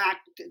call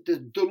back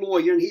the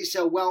lawyer, and he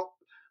said, well,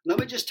 let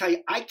me just tell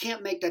you, I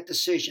can't make that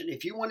decision.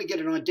 If you want to get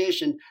an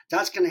audition,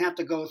 that's going to have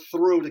to go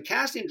through the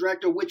casting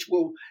director, which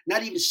will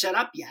not even set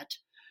up yet.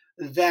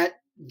 That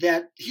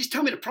he's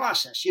telling me the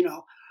process,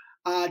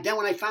 Then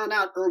when I found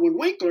out Irwin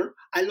Winkler,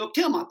 I looked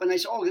him up and I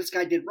said, oh, this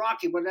guy did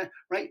Rocky,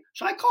 right?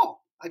 So I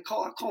call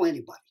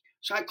anybody.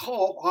 So I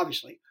call,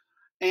 obviously.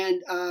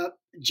 And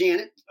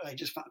Janet, I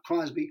just found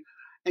Crosby,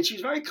 and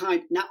she's very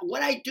kind. Now,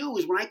 what I do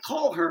is when I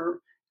call her,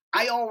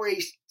 I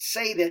always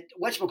say that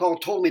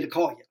whatchamacallit told me to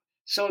call you.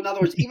 So in other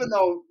words, even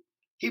though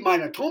he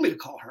might have told me to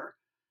call her,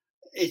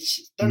 you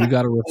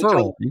got a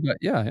referral.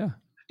 Yeah.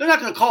 They're not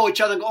going to call each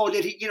other and go, oh,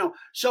 did he,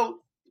 So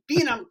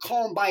being I'm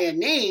calling by a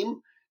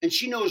name and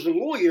she knows the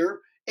lawyer,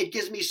 it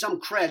gives me some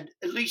cred.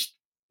 At least,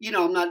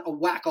 I'm not a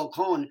wacko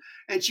calling.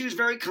 And she was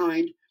very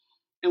kind.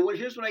 And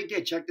here's what I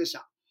did. Check this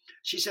out.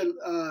 She said,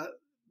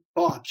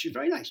 Bob, she's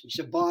very nice. She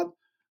said, Bob,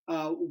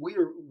 we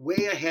are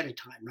way ahead of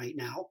time right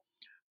now.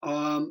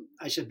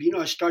 I said,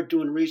 I start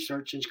doing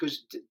research, and she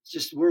goes,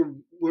 just we're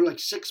like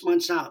 6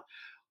 months out.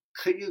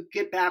 Could you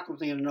get back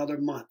with me in another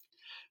month?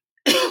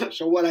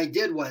 So what I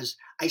did was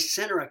I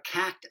sent her a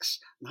cactus,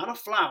 not a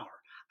flower,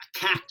 a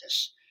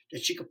cactus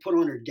that she could put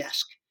on her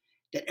desk.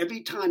 That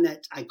every time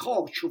that I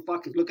call, she'll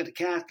fucking look at the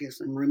cactus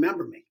and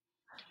remember me.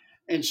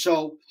 And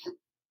so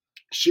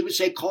she would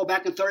say, call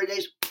back in 30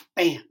 days.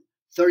 Bam.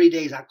 30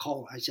 days I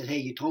call her. I said, hey,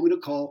 you told me to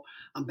call.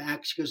 I'm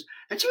back. She goes,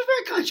 and she was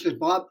very kind. She goes,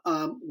 Bob,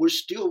 we're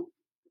still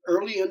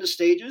early in the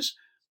stages.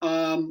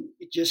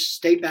 Just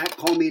stay back.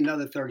 Call me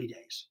another 30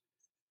 days.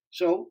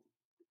 So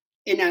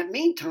in that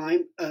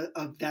meantime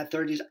of that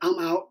 30 days, I'm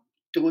out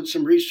doing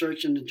some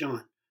research into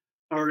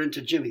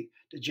Jimmy,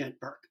 the Gent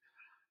Burke.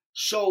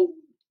 So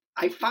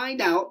I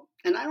find out,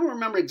 and I don't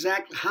remember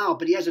exactly how,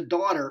 but he has a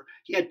daughter.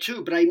 He had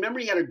two, but I remember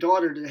he had a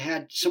daughter that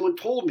had, someone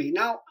told me.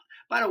 Now,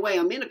 by the way,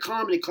 I'm in a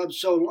comedy club,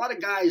 so a lot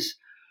of guys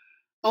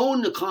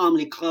own the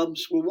comedy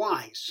clubs. Were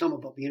wise, some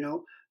of them,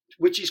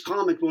 which these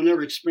comics will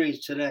never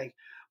experience today.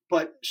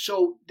 But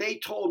so they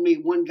told me,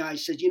 one guy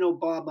said,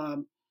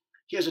 Bob,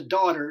 he has a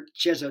daughter.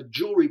 She has a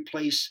jewelry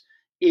place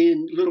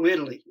in Little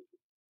Italy.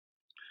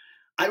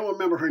 I don't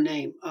remember her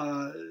name,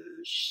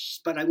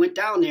 but I went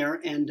down there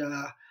and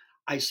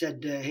I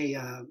said, hey,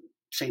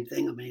 same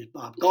thing. My name is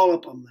Bob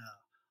Golub. I'm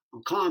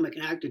a comic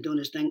and actor doing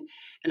this thing.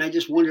 And I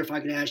just wonder if I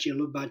could ask you a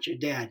little about your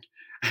dad.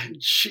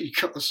 And she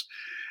goes,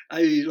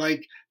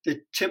 like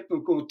the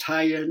typical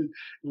Italian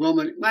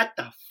woman, what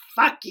the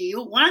fuck do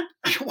you want?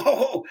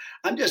 Whoa,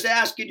 I'm just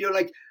asking you,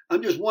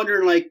 I'm just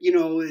wondering,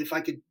 if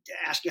I could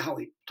ask you how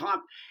he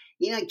talked.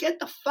 Get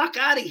the fuck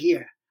out of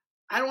here.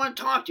 I don't want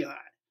to talk to you.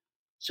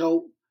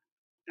 So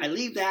I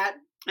leave that,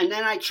 and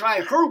then I try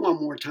her one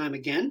more time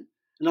again,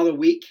 another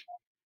week.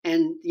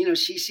 And,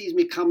 she sees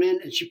me come in,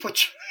 and she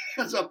puts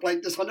her hands up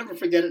like this. I'll never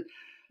forget it.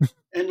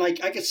 And, I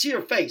could see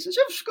her face. And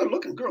she's a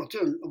good-looking girl,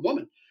 too, a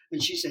woman.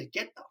 And she said,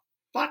 get the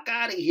fuck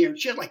out of here. And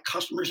she had,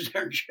 customers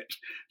there and shit.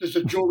 There's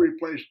a jewelry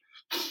place.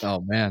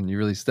 Oh, man, you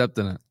really stepped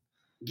in it.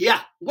 Yeah.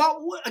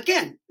 Well,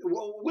 again,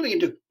 what are you going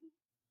to do?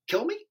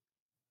 Kill me?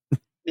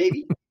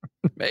 maybe.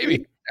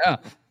 Maybe. Yeah.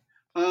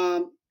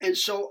 And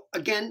so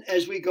again,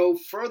 as we go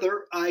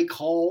further, I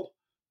call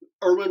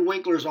Erwin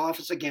Winkler's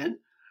office again,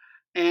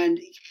 and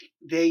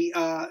they,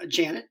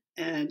 Janet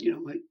and,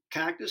 my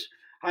cactus.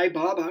 Hi,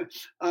 Bob.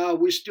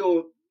 We're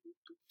still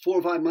 4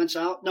 or 5 months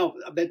out. No,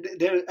 but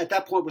there at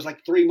that point was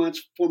like 3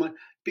 months, 4 months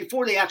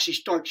before they actually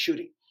start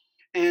shooting.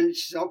 And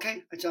she said,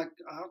 okay, it's like,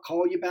 I'll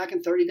call you back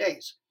in 30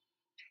 days.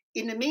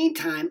 In the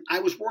meantime, I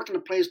was working a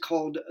place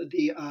called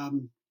the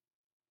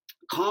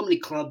Comedy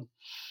Club.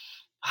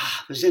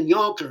 It was in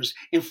Yonkers.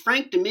 And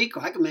Frank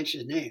D'Amico, I can mention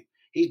his name.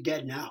 He's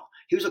dead now.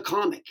 He was a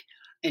comic.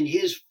 And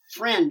his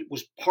friend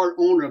was part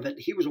owner of it.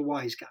 He was a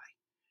wise guy.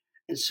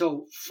 And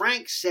so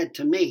Frank said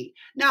to me,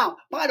 now,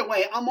 by the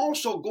way, I'm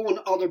also going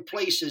to other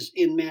places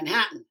in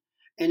Manhattan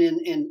and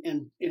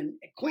in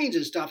Queens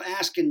and stuff,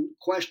 asking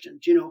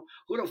questions. Who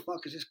the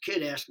fuck is this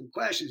kid asking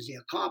questions? Is he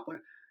a cop?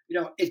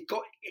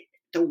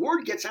 The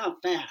word gets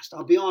out fast.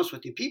 I'll be honest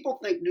with you. People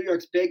think New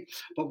York's big,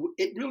 but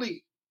it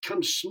really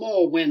comes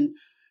small when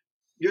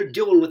you're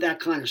dealing with that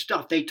kind of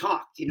stuff. They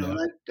talk,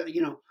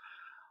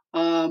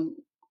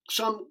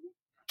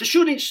 the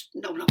shootings,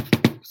 no,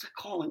 what's that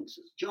calling?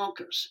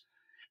 Junkers.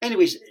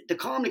 Anyways, the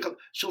comedy club.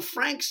 So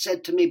Frank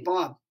said to me,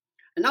 Bob,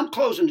 and I'm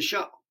closing the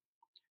show.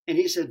 And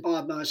he said,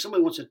 Bob,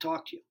 somebody wants to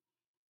talk to you.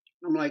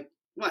 I'm like,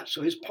 what?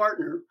 So his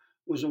partner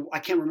was, I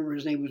can't remember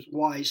his name, was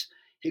Wise.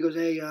 He goes,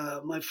 hey,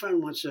 my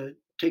friend wants to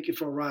take you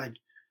for a ride.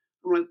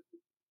 I'm like,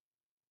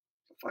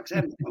 the fuck's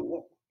that?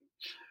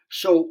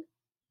 So,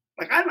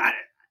 like, I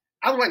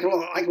was like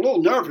a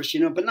little nervous,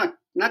 but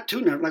not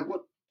too nervous. Like,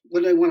 what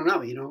do they want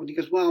to know, And he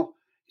goes, well,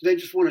 they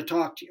just want to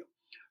talk to you.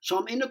 So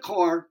I'm in the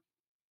car.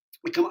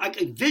 I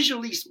can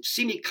visually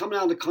see me coming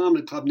out of the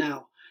comedy club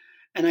now.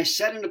 And I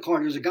sat in the car.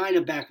 There's a guy in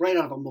the back right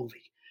out of a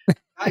movie.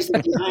 Guy's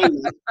behind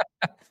me.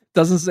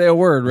 Doesn't say a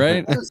word,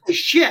 right? Doesn't say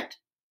shit.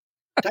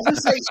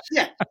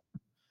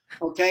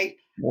 Okay?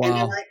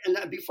 Wow. And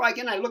then before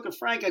I look at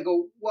Frank, I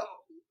go, well,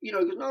 he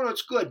goes, no,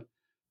 it's good.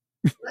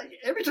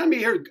 Every time you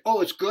hear,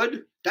 oh, it's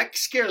good, that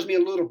scares me a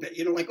little bit.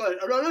 Like,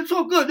 oh, it's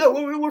all good. No,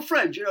 we're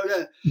friends.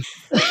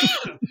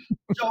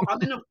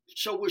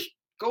 So we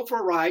go for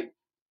a ride.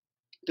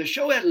 The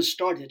show hasn't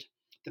started.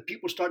 The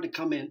people starting to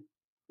come in.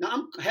 Now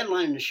I'm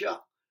headlining the show.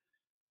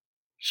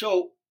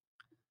 So,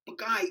 but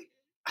guy,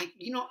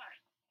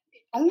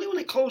 only when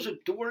I close the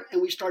door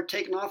and we start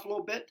taking off a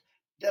little bit,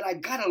 that I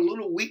got a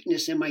little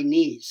weakness in my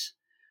knees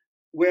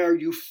where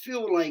you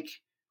feel like,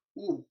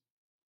 ooh,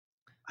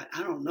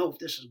 I don't know if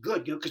this is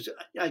good, because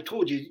I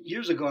told you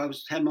years ago I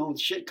had my own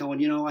shit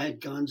going, I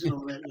had guns and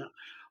all that.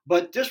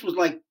 But this was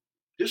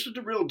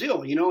the real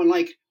deal, and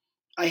like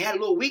I had a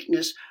little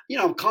weakness,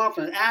 I'm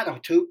confident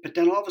attitude, but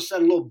then all of a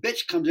sudden a little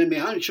bitch comes in me.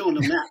 I'm showing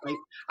them that. Like,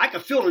 I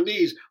can feel the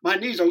knees. My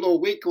knees are a little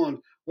weak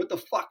going, what the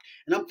fuck?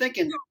 And I'm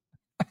thinking,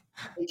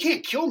 they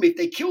can't kill me. If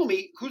they kill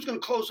me, who's going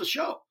to close the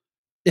show?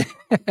 I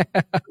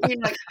mean,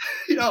 like,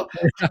 they need to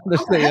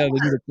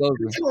close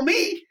it. Kill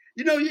me.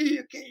 You're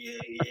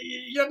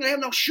not going to have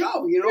no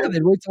show, Yeah,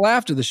 they'd wait till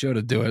after the show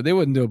to do it. They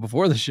wouldn't do it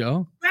before the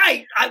show.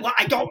 Right. I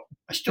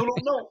still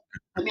don't know.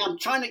 I mean, I'm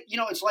trying to,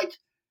 it's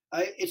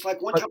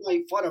like one time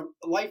I fought a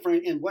lifer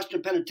in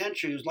Western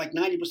Penitentiary. It was like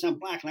 90%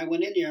 black. And I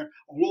went in there,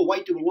 a little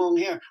white dude with long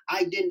hair.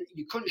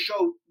 You couldn't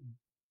show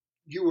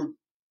you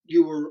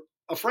were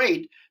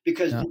afraid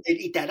because they'd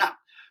eat that up.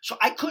 So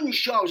I couldn't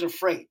show I was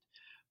afraid.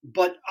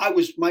 But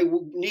my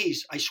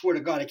knees, I swear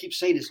to God, I keep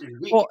saying this.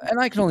 Well, and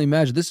I can only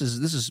imagine this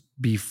is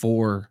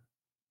before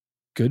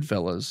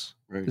Goodfellas.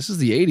 Right. This is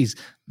the 80s.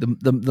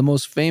 The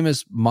most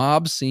famous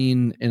mob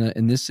scene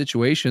in this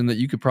situation that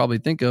you could probably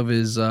think of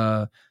is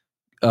The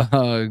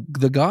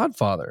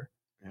Godfather.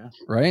 Yeah.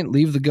 Right?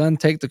 Leave the gun,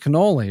 take the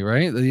cannoli,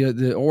 right?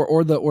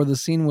 The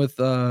scene with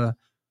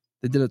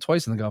they did it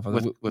twice in The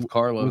Godfather with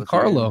Carlo. With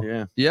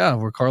Carlo. Yeah,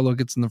 where Carlo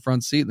gets in the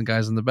front seat and the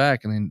guy's in the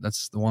back, and then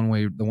that's the one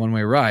way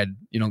ride.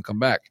 You don't come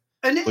back.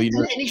 And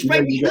he's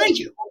right behind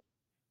you.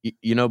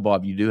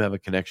 Bob, you do have a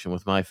connection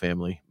with my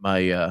family.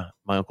 My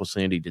Uncle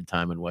Sandy did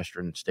time in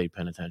Western State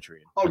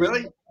Penitentiary. Oh,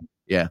 really?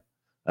 Yeah.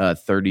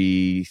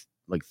 33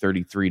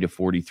 to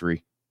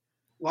 43.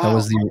 Wow. That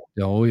was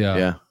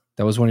yeah.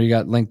 That was when you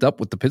got linked up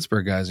with the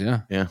Pittsburgh guys.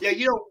 Yeah. Yeah.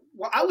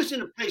 I was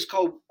in a place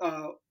called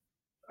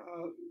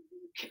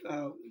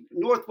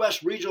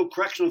Northwest Regional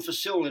Correctional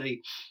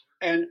Facility,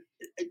 and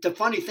the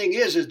funny thing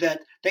is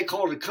that they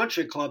call it a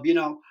country club. When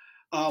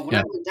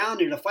I went down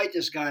there to fight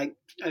this guy,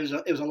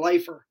 it was a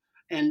lifer,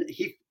 and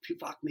he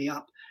fucked me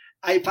up.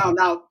 I found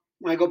out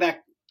when I go back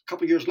a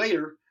couple years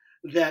later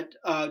that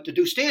to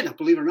do stand up,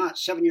 believe it or not,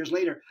 7 years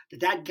later,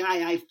 that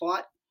guy I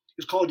fought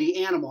was called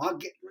the Animal. I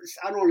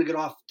don't want to get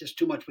off just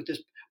too much with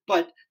this,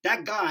 but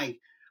that guy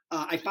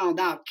I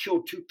found out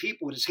killed 2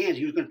 people with his hands.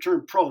 He was going to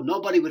turn pro.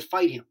 Nobody would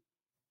fight him.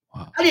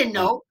 Wow. I didn't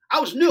know.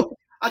 I was new.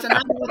 I was an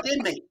 9-month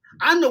inmate.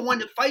 I'm the one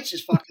that fights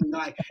this fucking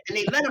guy. And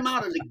they let him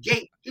out of the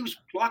gate. He was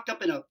locked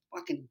up in a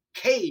fucking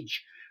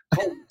cage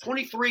called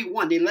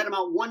 23-1. They let him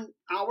out 1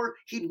 hour.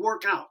 He'd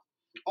work out.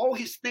 All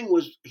his thing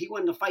was he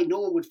wanted to fight.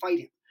 No one would fight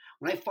him.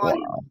 When I fought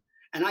him,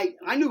 and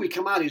I knew he'd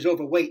come out, he was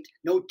overweight,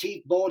 no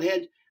teeth, bald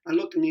head. I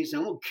looked at me and said,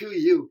 I'm going to kill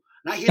you.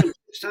 And I hit him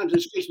 6 times in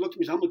his face, looked at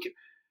me and said, I'm going to kill you.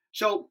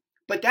 So,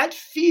 but that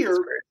fear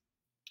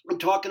I'm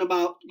talking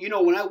about,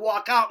 when I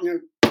walk out and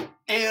they're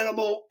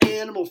animal,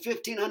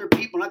 1,500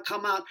 people, and I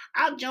come out,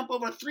 I'll jump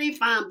over a 3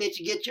 fine bitch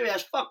and get your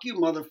ass. Fuck you,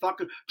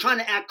 motherfucker. Trying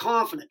to act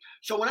confident.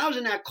 So when I was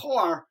in that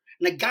car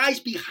and the guy's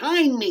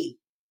behind me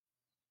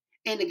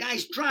and the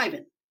guy's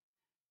driving,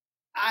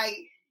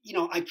 I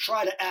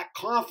try to act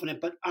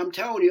confident, but I'm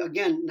telling you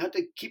again, not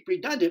to keep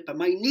redundant, but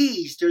my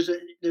knees, there's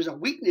a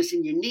weakness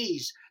in your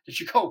knees that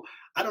you go,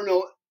 I don't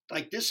know,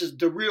 like this is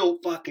the real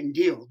fucking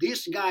deal.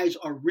 These guys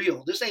are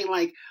real. This ain't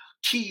like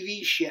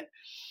TV shit.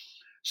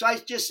 So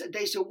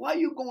they said, why are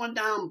you going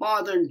down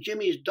bothering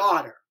Jimmy's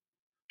daughter?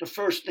 The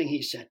first thing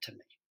he said to me.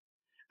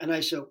 And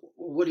I said, well,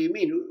 what do you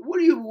mean? What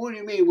do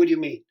you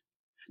mean?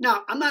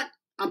 Now, I'm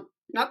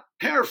not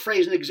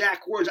paraphrasing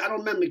exact words. I don't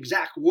remember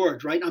exact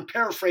words, right? I'm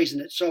paraphrasing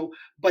it. So,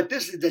 but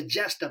this is the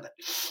gist of it.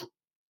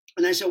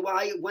 And I said, well,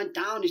 I went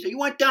down. He said, you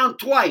went down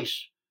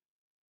twice.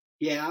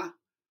 Yeah.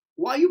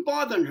 Why are you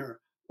bothering her?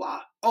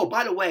 Well, oh,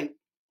 by the way,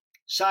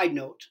 side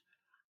note,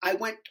 I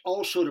went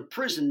also to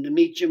prison to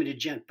meet Jimmy the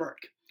Gent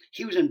Burke.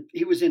 He was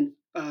in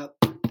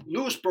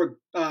Lewisburg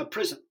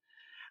prison.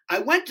 I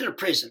went to the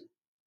prison,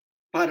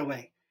 by the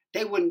way.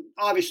 They wouldn't,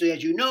 obviously,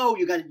 as you know,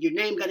 your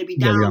name got to be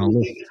down.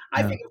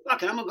 I figured,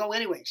 fuck it, I'm going to go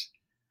anyways.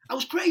 I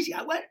was crazy.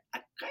 I went.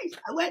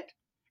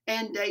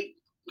 And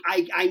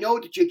I know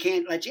that you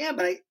can't let you in,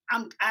 but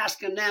I'm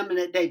asking them, and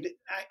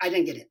I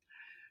didn't get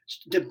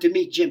in to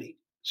meet Jimmy.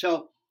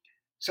 So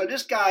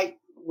this guy,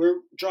 we're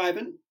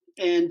driving,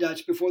 and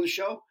it's before the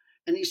show.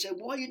 And he said,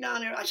 "Why are you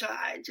down there?" I said,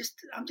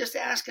 "I'm just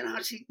asking how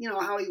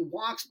he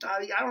walks.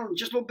 I don't know,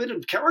 just a little bit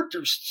of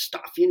character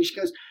stuff." And he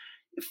goes,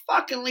 "You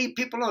fucking leave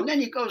people alone." Then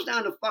he goes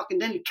down to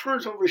then he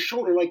turns over his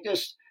shoulder like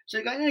this.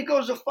 So then he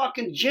goes to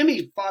fucking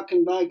Jimmy's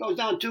goes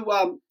down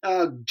to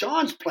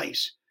John's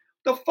place.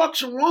 The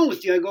fuck's wrong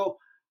with you? I go,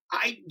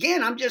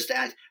 I'm just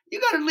asking. You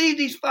got to leave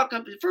these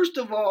fucking. First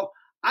of all,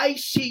 I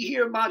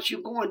hear about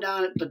you going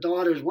down at the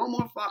daughter's one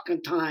more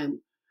fucking time.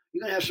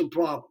 You're gonna have some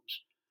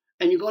problems.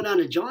 And you go down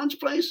to John's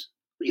place?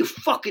 Are you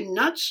fucking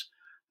nuts?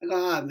 I go,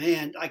 oh,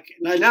 man.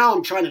 Now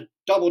I'm trying to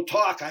double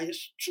talk. I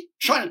just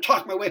trying to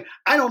talk my way.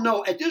 I don't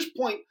know. At this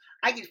point,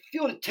 I can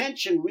feel the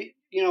tension,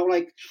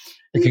 like.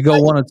 It could go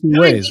one of two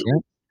ways,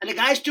 right? And the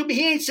guy's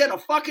he ain't said a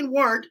fucking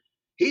word.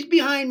 He's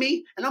behind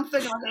me. And I'm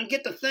thinking I'm going to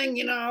get the thing,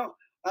 the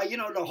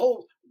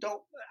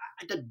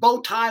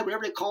bow tie,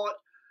 whatever they call it.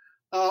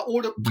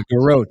 Or the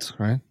garrote,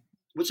 right?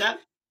 What's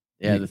that?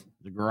 Yeah,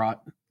 the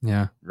garrote.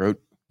 Yeah.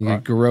 Garrote. You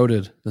get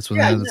garroted. That's what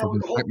that is.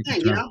 The whole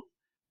thing,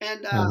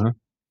 And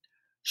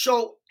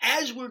so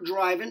as we're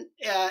driving,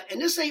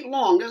 and this ain't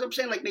long, as I'm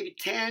saying, like maybe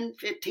 10,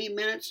 15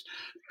 minutes,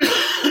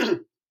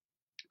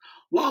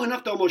 long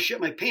enough to almost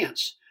shit my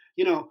pants,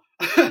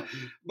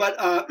 But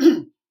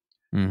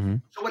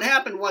So what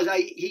happened was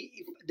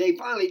he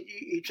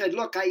said,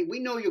 look, we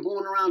know you're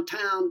going around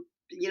town,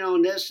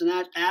 and this and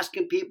that,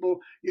 asking people,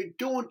 you're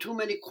doing too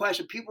many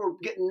questions. People are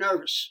getting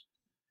nervous.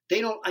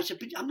 I said,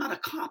 but I'm not a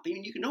cop. I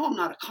mean, you know I'm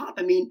not a cop.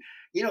 I mean,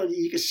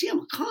 you can see I'm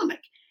a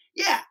comic.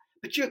 Yeah,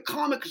 but you're a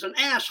comic as an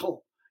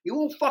asshole. You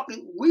won't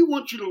we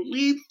want you to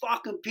leave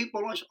fucking people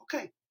alone. I said,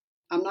 okay,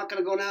 I'm not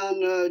going to go down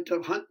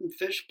to Hunt and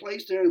Fish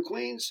place there in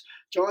Queens,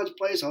 John's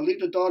place. I'll leave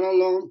the daughter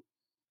alone.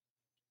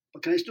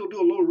 But can I still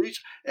do a little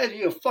research? Hey,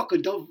 you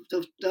fucking don't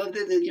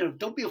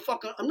be a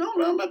fucking. No,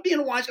 I'm not being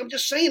a wise. I'm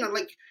just saying.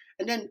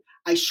 And then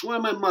I swear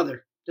my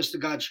mother, this is the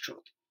God's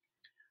truth.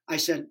 I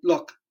said,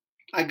 look,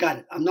 I got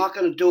it. I'm not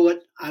going to do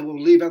it. I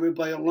will leave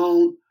everybody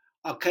alone.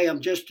 Okay,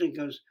 I'm just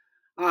thinking, goes,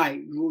 all right,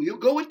 you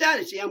go with that?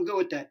 I say, I'm good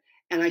with that.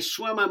 And I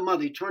swear my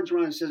mother, he turns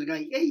around and says,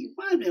 hey, you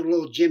remind me of a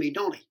little Jimmy,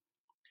 don't he?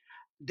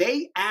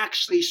 They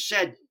actually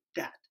said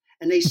that.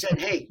 And they said,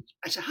 hey,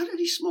 I said, how did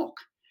he smoke?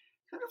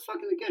 How the fuck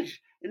did he get it?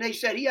 And they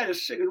said he had a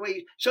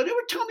cigarette. So they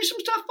were telling me some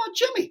stuff about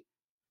Jimmy.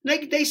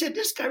 And they said,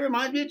 this guy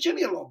reminds me of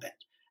Jimmy a little bit.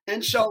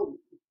 And so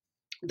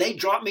they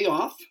dropped me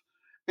off.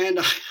 And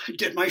I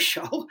did my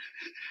show.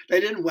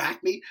 They didn't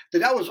whack me.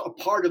 That was a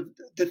part of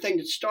the thing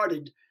that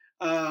started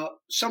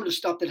some of the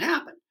stuff that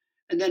happened.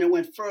 And then it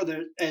went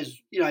further as,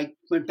 I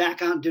went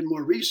back out and did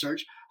more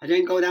research. I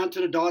didn't go down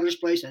to the daughter's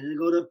place. I didn't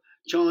go to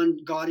John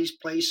Gotti's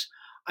place.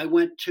 I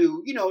went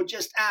to,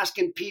 just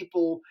asking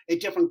people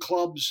at different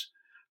clubs.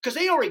 Because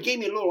they already gave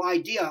me a little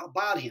idea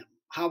about him,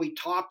 how he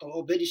talked a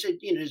little bit. He said,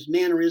 his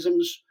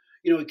mannerisms,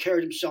 he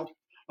carried himself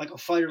like a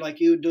fighter like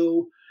you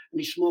do. And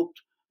he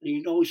smoked. And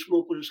he'd always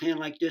smoke with his hand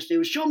like this. They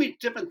would show me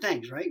different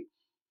things, right?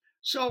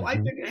 So I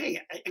figured,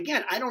 hey,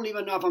 again, I don't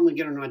even know if I'm going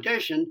to get an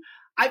audition.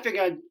 I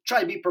figured I'd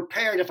try to be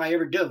prepared if I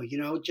ever do,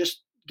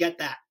 just get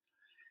that.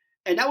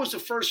 And that was the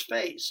first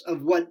phase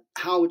of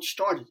how it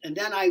started. And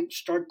then I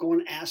start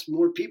going to ask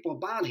more people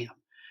about him.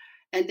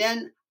 And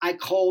then I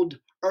called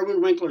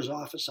Irwin Winkler's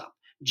office up,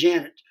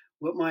 Janet,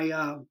 with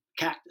my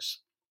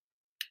cactus.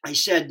 I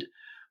said,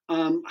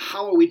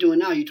 how are we doing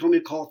now? You told me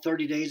to call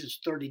 30 days. It's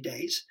 30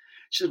 days.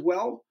 She said,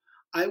 well,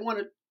 I'm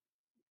going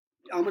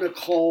to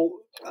call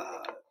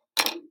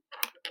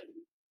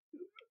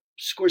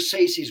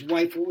Scorsese's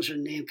wife. What was her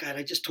name? God,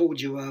 I just told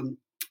you.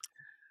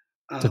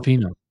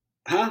 Tofino.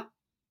 Huh?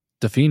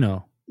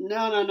 Tofino.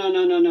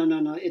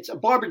 No. It's a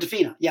Barbara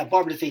Defina. Yeah,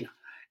 Barbara Defina.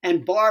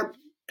 And Barb.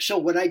 So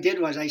what I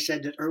did was I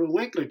said that Irwin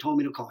Winkler told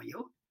me to call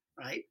you,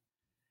 right?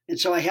 And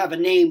so I have a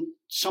name,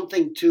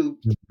 something to,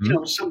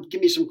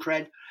 give me some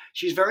cred.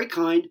 She's very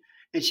kind.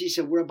 And she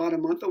said, we're about a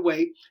month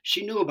away.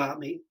 She knew about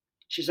me.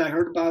 She said, I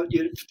heard about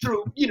you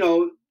through,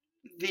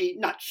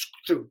 not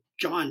through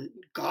John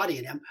Gotti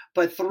and him,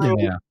 but through,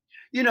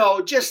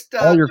 just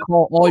all your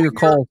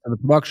calls to the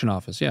production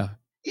office. Yeah.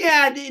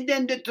 Yeah.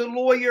 Then the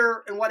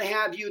lawyer and what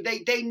have you,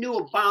 they knew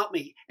about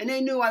me, and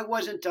they knew I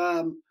wasn't,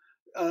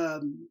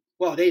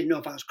 well, they didn't know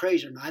if I was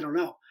crazy or not. I don't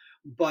know.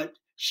 But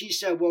she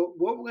said, well,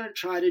 what we're going to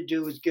try to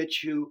do is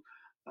get you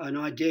an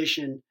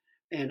audition.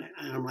 And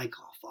I'm like,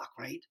 oh, fuck,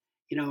 right?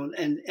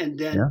 And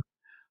then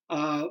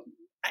I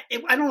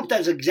don't know if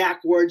that's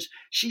exact words.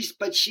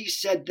 But she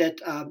said that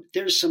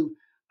there's some,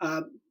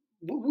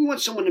 we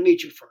want someone to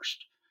meet you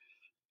first.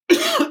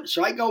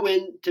 So I go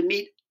in to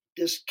meet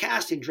this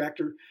casting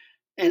director,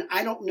 and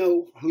I don't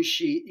know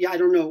I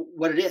don't know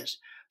what it is.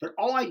 But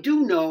all I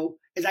do know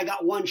is I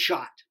got one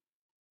shot.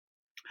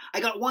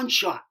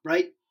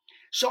 Right?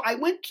 So I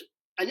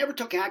never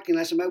took acting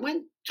lesson, but I went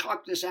and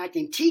talked to this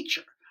acting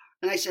teacher.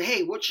 And I said,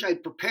 hey, what should I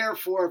prepare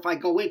for if I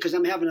go in? Because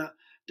I'm having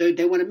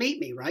they want to meet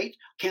me, right?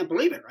 Can't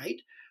believe it,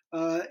 right?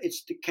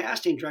 It's the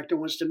casting director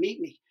wants to meet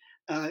me.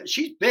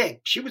 She's big.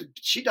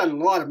 She done a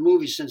lot of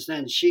movies since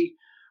then.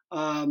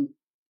 Ellen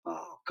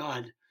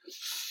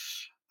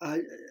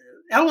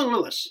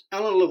Lewis.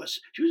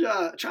 She was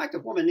an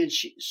attractive woman, and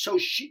she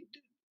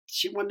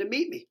wanted to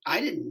meet me.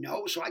 I didn't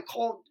know, so I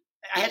called.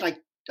 I had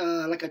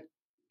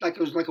it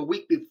was like a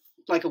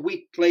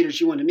week later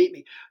she wanted to meet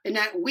me. In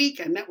that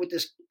week, I met with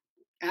this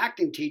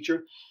acting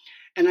teacher,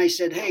 and I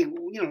said, hey,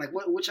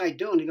 what should I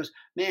do? And he goes,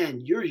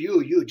 man, you're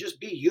you, just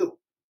be you,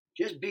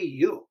 because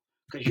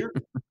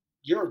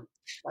you're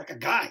like a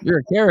guy. You're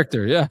a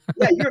character, yeah.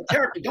 Yeah, you're a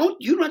character.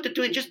 You don't have to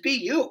do it. Just be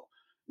you.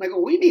 And I go,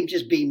 what do you mean,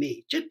 just be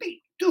me? Just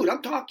be, dude.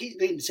 I'm talking.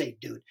 He didn't say,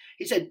 dude.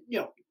 He said,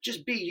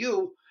 just be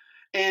you,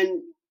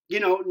 and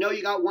know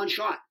you got one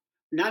shot.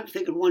 Now I'm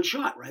thinking one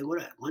shot, right?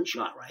 One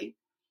shot, right?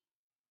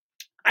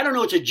 I don't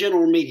know. It's a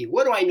general meeting.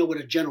 What do I know what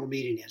a general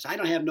meeting is? I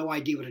don't have no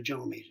idea what a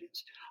general meeting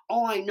is.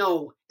 All I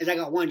know is I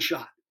got one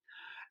shot.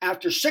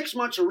 After 6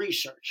 months of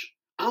research,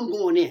 I'm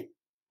going in,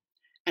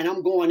 and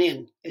I'm going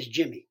in as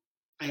Jimmy.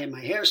 I had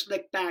my hair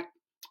slicked back.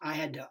 I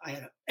had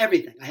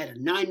everything. I had a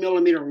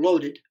 9mm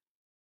loaded.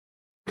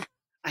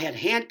 I had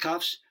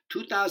handcuffs,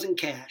 2,000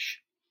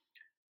 cash.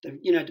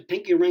 The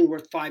pinky ring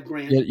worth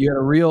 $5,000. You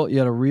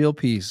had a real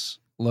piece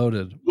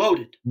loaded.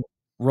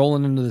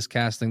 Rolling into this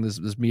casting,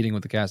 this meeting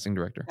with the casting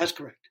director. That's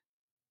correct.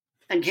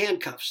 And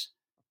handcuffs.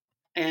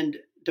 And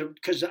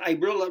because I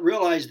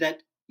realized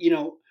that,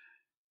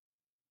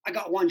 I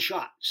got one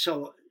shot.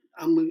 So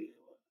I'm going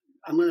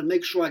to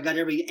make sure I got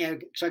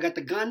everything. So I got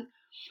the gun.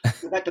 I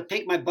got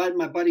the my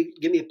buddy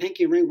gave me a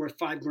pinky ring worth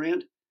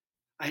 $5,000.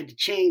 I had the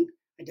chain,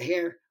 I had the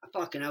hair.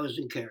 I was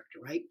in character,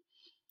 right?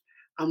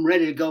 I'm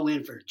ready to go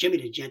in for Jimmy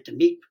the Gent to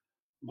meet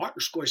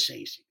Martin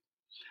Scorsese.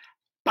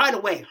 By the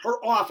way,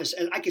 her office,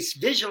 and I could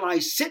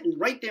visualize sitting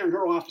right there in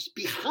her office.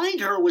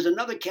 Behind her was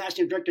another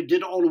casting director,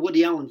 did all the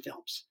Woody Allen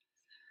films.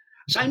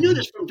 So I knew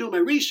this from doing my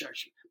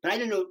research, but I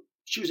didn't know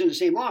she was in the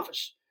same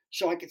office.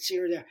 So I could see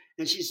her there.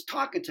 And she's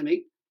talking to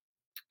me.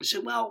 I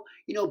said, well,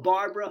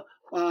 Barbara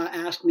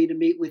asked me to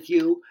meet with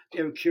you.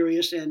 They were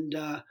curious. And,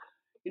 I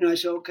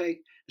said, okay.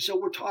 So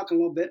we're talking a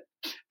little bit.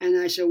 And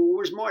I said, well,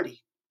 where's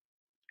Marty?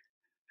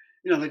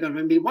 They're going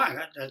to meet Marty.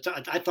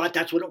 I thought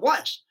that's what it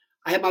was.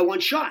 I had my one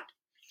shot.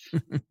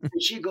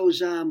 And she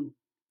goes, no,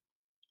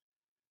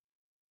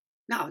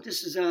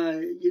 this is,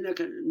 you're not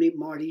going to meet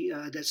Marty.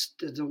 That's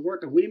doesn't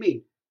work. What do you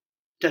mean?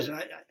 Because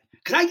I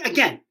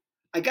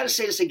got to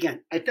say this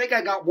again. I think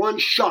I got one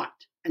shot,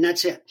 and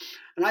that's it.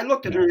 And I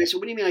looked at her and I said,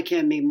 what do you mean I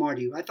can't meet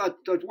Marty? I thought,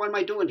 what am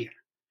I doing here?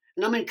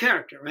 And I'm in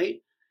character,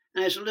 right?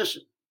 And I said,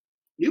 listen,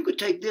 you could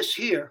take this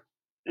here,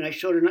 and I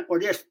showed her, or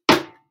this,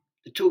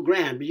 the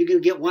 $2,000, but you're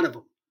going to get one of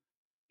them.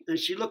 And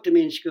she looked at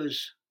me and she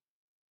goes,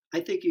 I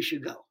think you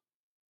should go.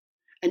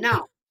 And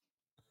now,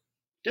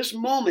 this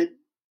moment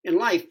in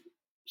life,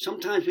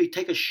 sometimes we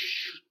take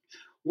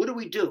what do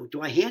we do?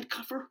 Do I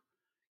handcuff her?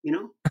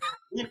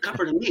 Handcuff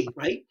her to me,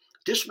 right?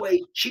 This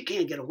way, she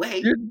can't get away.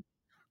 You're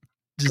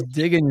just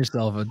digging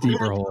yourself a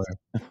deeper hole.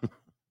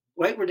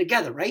 Right? We're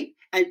together, right?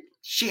 And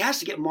she has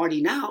to get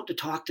Marty now to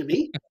talk to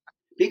me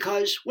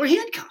because we're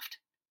handcuffed.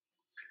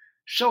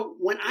 So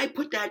when I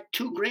put that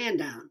 $2,000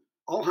 down,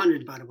 all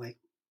hundreds, by the way,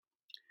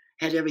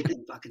 had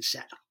everything fucking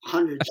set.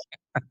 Hundreds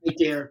right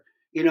there,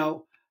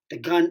 the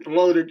gun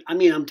loaded. I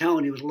mean, I'm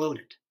telling you, it was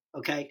loaded.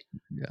 Okay.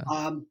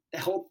 Yeah. The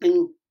whole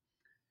thing.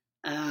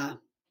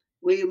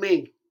 What do you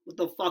mean? What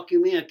the fuck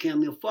you mean I can't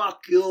mean?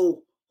 Fuck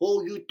you.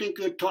 Who you think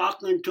you're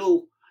talking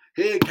to?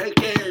 Here, take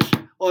this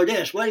or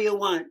this. What do you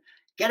want?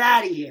 Get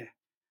out of here.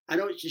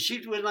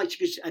 She was like,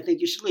 I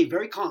think you should leave.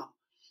 Very calm.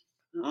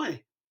 All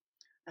right.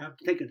 I'm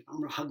thinking,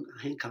 I'm going to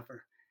handcuff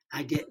her.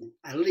 I didn't.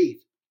 I leave.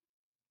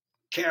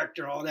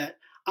 character, all that.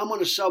 I'm on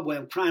the subway.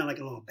 I'm crying like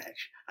a little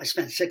bitch. I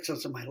spent 6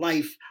 months of my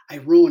life. I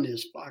ruined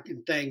this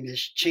fucking thing,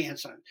 this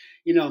chance. I'm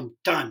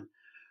done.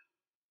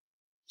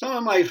 So I'm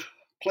at my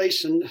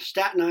place in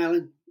Staten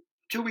Island.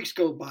 2 weeks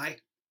go by,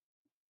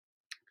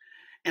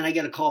 and I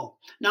get a call.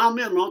 Now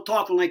I'm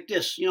talking like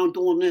this,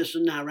 doing this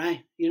and that,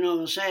 right? You know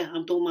what I'm saying?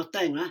 I'm doing my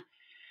thing, right?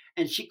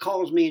 And she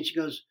calls me and she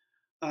goes,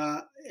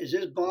 "Is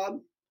this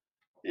Bob?"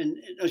 And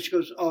she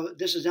goes, "Oh,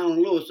 this is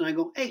Alan Lewis." And I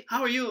go, "Hey,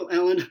 how are you,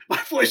 Alan?"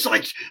 My voice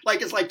like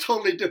it's like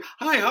totally different.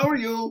 "Hi, how are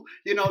you?"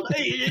 Hey, no,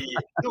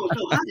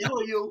 hi, how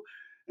are you?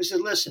 I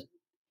said, "Listen,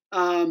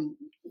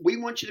 we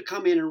want you to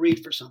come in and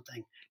read for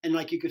something, and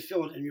like you could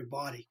feel it in your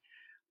body,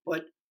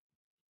 but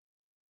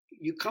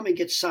you come and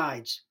get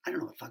sides." I don't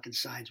know what fucking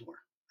sides were.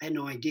 I had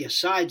no idea.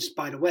 Sides,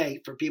 by the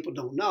way, for people who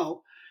don't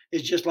know,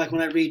 is just like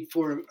when I read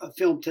for a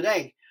film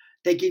today.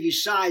 They give you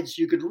sides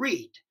you could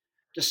read.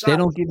 They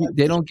don't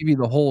give you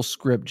the whole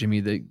script, Jimmy.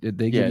 They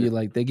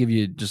give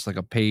you just like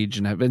a page,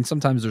 and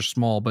sometimes they're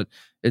small, but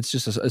it's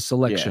just a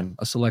selection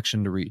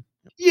to read.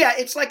 Yeah,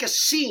 it's like a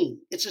scene.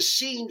 It's a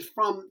scene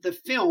from the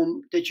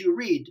film that you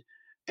read,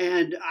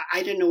 and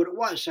I didn't know what it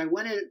was, so I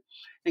went in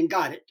and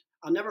got it.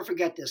 I'll never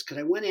forget this because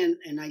I went in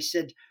and I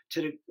said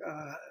to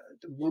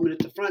the woman at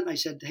the front, and I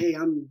said, "Hey,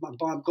 I'm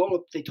Bob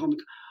Golub." They told me,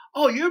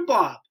 "Oh, you're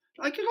Bob."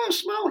 Like a little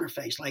smile on her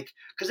face,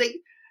 because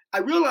I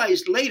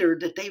realized later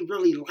that they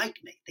really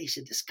liked me. They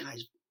said, "This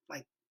guy's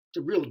like the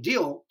real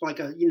deal, like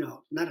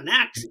not an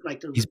actor,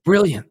 like he's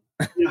brilliant."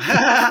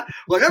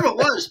 Whatever it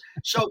was.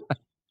 So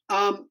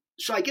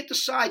I get the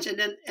sides, and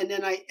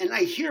then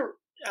I hear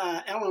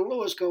Alan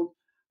Lewis go.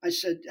 I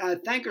said,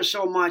 "Thank her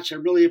so much. I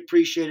really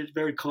appreciate it."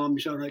 Very calm,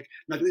 so like.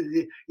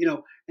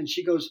 And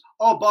she goes,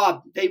 "Oh,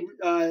 Bob, they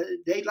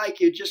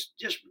like you. Just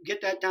get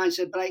that down." I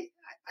said, "But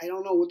I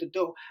don't know what to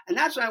do." And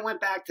that's when I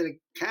went back to the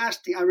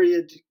casting. I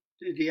really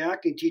the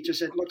acting teacher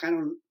said, "Look, I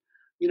don't,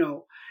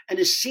 And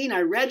the scene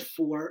I was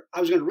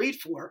going to read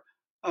for,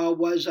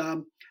 was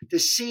the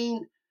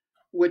scene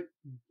with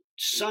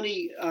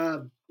Sonny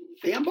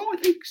Bambo, I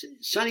think.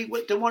 Sonny,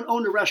 the one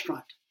owned the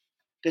restaurant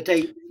that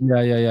they.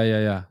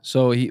 Yeah.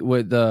 So he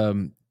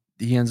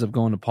ends up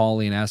going to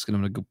Paulie and asking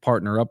him to go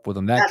partner up with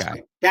him. That guy.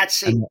 Right, that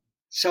scene.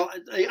 So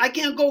I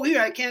can't go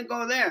here. I can't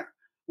go there.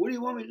 What do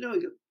you want me to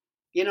do?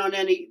 And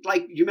then you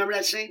remember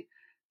that scene?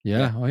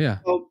 Yeah. Oh yeah.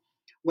 So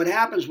what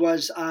happens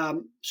was,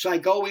 so I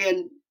go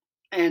in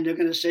and they're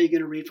going to say, "You're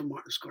going to read from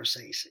Martin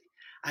Scorsese."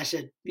 I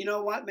said, "You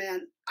know what,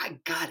 man? I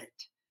got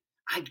it.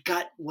 I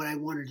got what I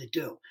wanted to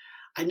do.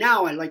 I'd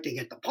like to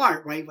get the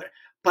part, right?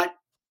 But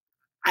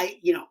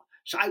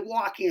so I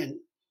walk in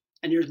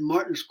and there's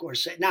Martin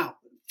Scorsese. Now,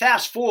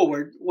 fast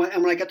forward,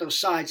 when I got those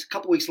sides, a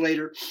couple weeks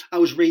later, I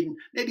was reading,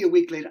 maybe a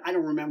week later, I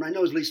don't remember. I know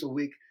it was at least a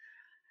week.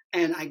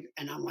 And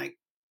I'm like,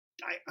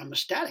 I'm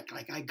ecstatic.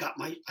 Like I got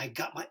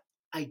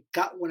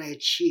what I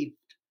achieved.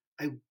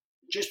 I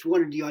just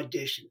wanted the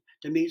audition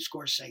to meet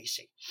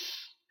Scorsese.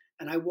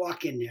 And I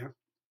walk in there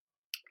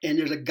and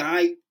there's a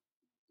guy.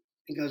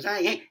 He goes,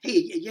 "Hey,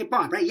 you're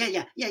Bob, right?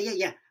 Yeah.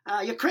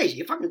 You're crazy.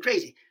 You're fucking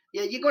crazy.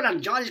 Yeah, you go down to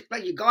Johnny's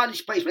place, you go to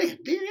this place.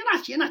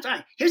 You're not. All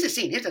right. Here's the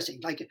scene.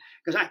 Like,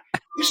 because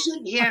you're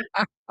sitting here.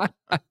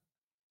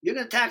 You're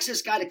going to tax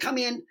this guy to come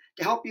in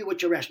to help you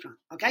with your restaurant,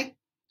 okay?"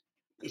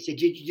 He said,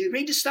 Did you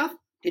read the stuff?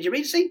 Did you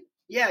read the scene?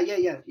 Yeah.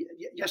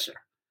 Yes, sir.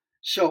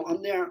 So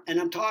I'm there and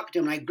I'm talking to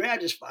him. And I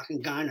grab this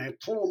fucking guy and I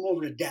pull him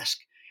over the desk.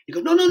 He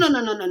goes, No.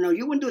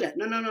 You wouldn't do that.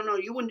 No.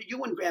 You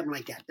wouldn't grab him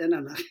like that.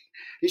 No.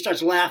 He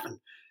starts laughing.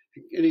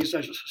 And he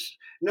says,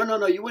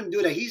 No, you wouldn't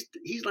do that.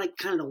 He's like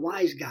kind of the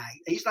wise guy.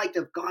 He's like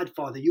the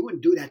Godfather. You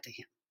wouldn't do that to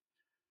him.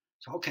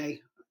 So, okay,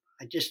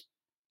 I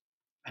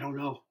don't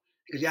know.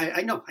 Because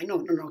I know.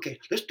 No, okay,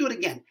 let's do it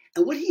again.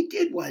 And what he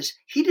did was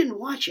he didn't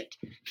watch it.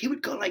 He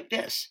would go like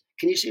this.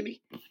 Can you see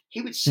me?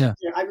 He would sit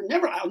there.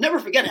 I'll never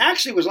forget. It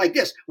actually was like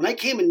this. When I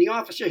came in the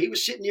office here, he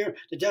was sitting there.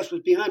 The desk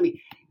was behind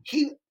me.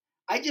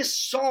 I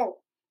just saw,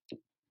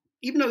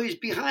 even though he was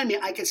behind me,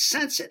 I could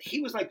sense it.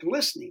 He was like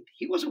listening.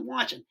 He wasn't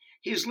watching.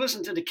 He was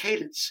listening to the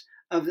cadence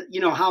of,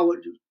 how it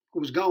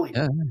was going,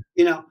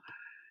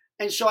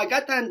 And so I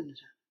got done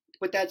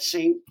with that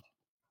scene.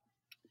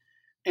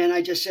 And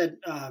I just said,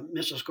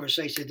 "Mr.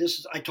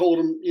 Scorsese, I told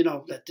him,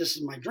 that this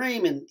is my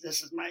dream and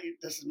this is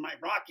my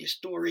Rocky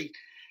story."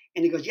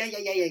 And he goes, yeah.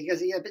 He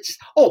goes, "Yeah, but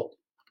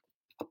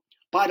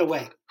by the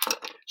way,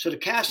 so the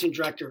casting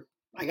director,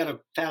 I got to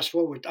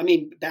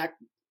back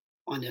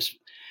on this.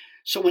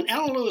 So when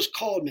Alan Lewis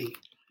called me,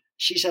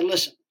 she said,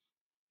 "Listen,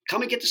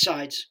 come and get the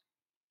sides.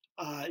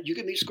 You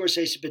can meet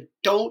Scorsese, but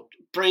don't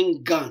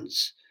bring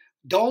guns.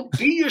 Don't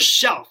be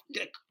yourself.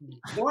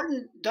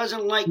 Martin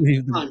doesn't like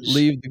guns.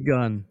 Leave the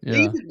gun. Yeah.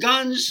 Leave the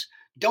guns.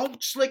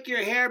 Don't slick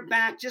your hair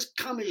back. Just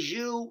come as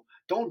you.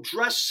 Don't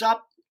dress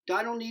up.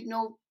 I don't need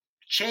no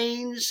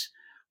chains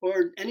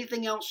or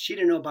anything else." She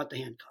didn't know about the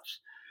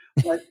handcuffs.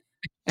 But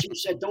she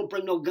said, "Don't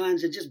bring no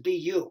guns and just be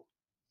you.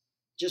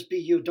 Just be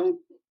you. Don't,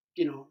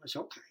 I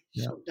said, okay."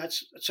 Yeah.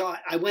 So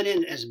I went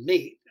in as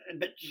me.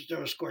 But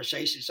there was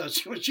Scorsese. So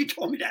when she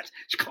told me that,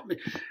 she called me,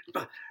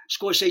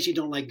 "Scorsese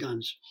don't like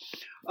guns."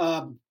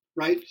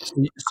 right?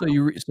 So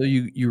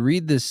you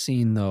read this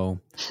scene though,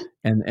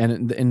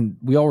 and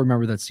we all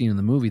remember that scene in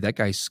the movie. That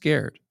guy's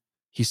scared.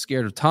 He's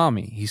scared of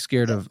Tommy. He's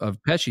scared of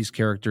Pesci's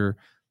character,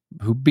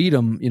 who beat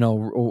him,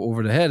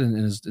 over the head and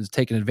is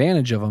taking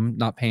advantage of him,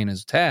 not paying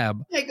his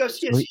tab. Yeah, he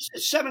goes, So yes,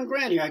 it's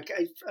 $7,000 here.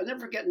 I never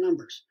forget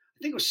numbers.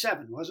 I think it was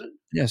 7, wasn't it?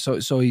 Yeah,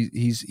 so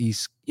he's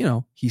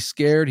he's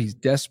scared, he's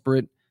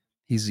desperate,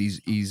 he's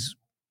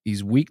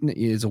weak.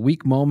 It's a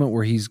weak moment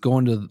where he's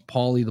going to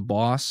Paulie the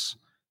boss.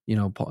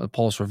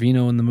 Paul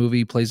Sorvino in the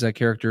movie plays that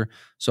character.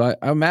 So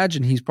I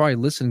imagine he's probably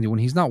listening to, when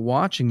he's not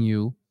watching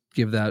you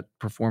give that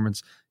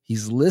performance,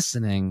 he's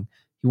listening.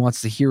 He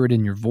wants to hear it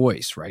in your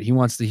voice, right? He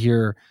wants to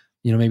hear,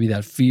 maybe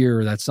that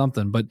fear or that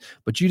something. But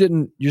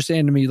you're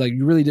saying to me, like,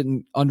 you really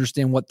didn't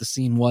understand what the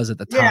scene was at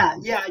the time.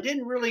 Yeah, I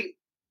didn't really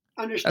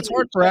understand. That's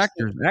hard for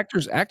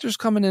actors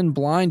coming in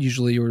blind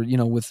usually, or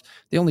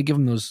they only give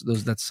them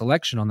that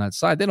selection on that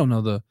side. They don't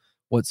know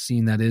what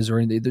scene that is,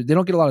 or they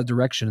don't get a lot of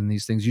direction in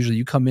these things. Usually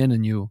you come in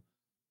and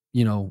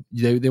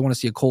they want to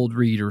see a cold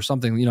read or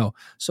something,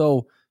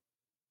 so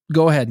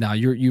go ahead now.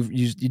 You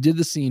did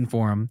the scene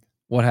for him.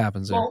 What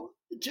happens there? Well,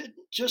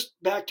 just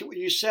back to what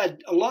you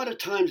said, a lot of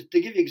times,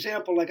 to give you an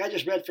example, like I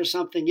just read for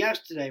something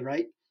yesterday,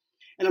 right?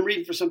 And I'm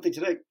reading for something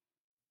today.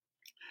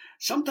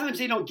 Sometimes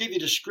they don't give you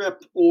the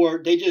script,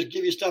 or they just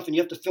give you stuff and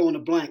you have to fill in the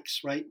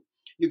blanks, right?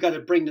 You got to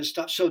bring this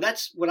stuff. So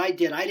that's what I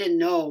did. I didn't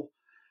know.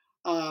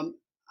 I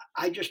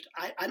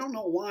don't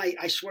know why.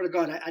 I swear to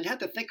God, I'd have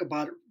to think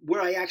about it,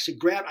 where I actually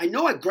grabbed. I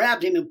know I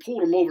grabbed him and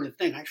pulled him over the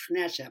thing. I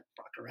snatched that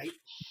fucker, right?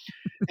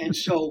 And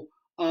so,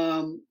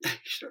 no,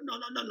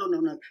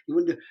 you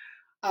wouldn't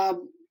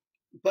do.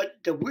 But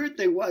the weird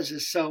thing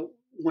is so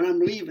when I'm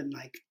leaving,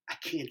 like, I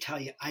can't tell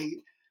you,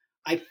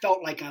 I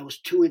felt like I was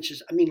 2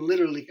 inches, I mean,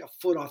 literally a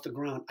foot off the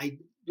ground. I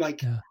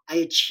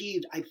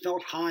achieved, I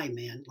felt high,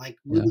 man, like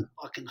really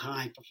fucking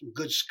high, from some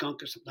good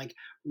skunk or something, like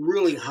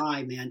really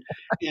high, man.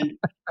 And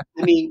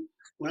I mean,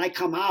 when I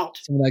come out,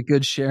 some of that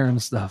good Sharon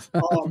stuff.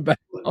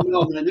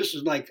 No, man, this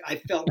is like, I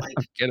felt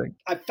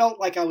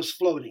like I was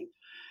floating,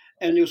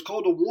 and it was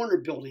called the Warner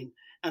Building.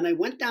 And I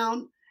went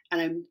down and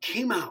I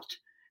came out.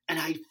 And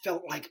I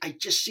felt like I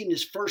just seen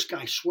this first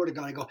guy. I swear to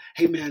God, I go,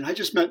 hey, man, I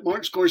just met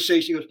Martin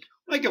Scorsese. He goes,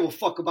 I give a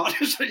fuck about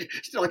this.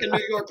 Still like a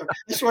New Yorker.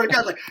 I swear to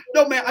God, like,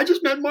 no, man, I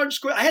just met Martin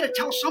Scorsese. I had to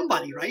tell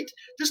somebody, right?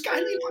 This guy, I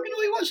didn't fucking know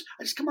who he was.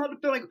 I just come out of the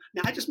building.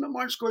 Now, I just met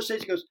Martin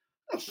Scorsese. He goes,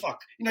 oh,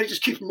 fuck. He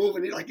just keeps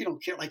moving. He, like, you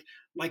don't care.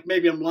 Like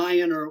maybe I'm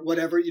lying or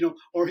whatever,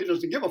 or he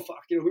doesn't give a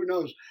fuck. Who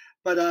knows?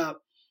 But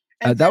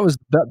that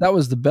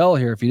was the bell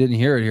here. If you didn't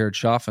hear it here at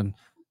Schaffen,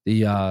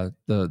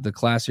 the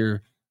class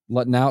here,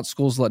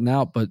 school's letting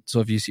out. But so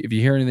if you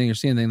hear anything or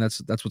see anything,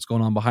 that's what's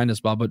going on behind us,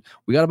 Bob. But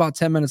we got about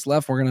 10 minutes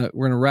left. We're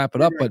gonna wrap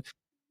it up. Right.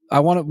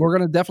 But we're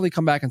gonna definitely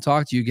come back and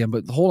talk to you again.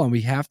 But hold on,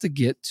 we have to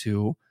get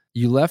to,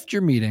 you left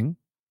your meeting.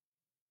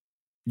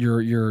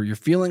 You're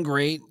feeling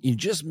great. You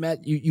just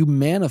met. You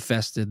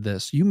manifested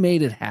this. You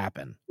made it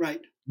happen.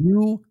 Right.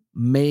 You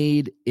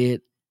made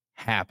it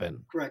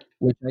happen. Correct.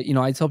 Which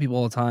I tell people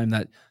all the time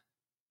that,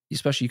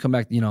 especially you come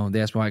back,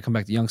 they ask me why I come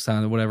back to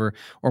Youngstown or whatever,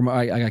 or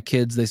I got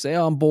kids, they say,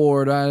 oh, I'm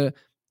bored.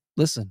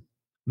 Listen,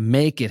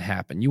 make it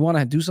happen. You want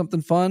to do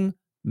something fun,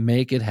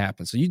 make it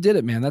happen. So you did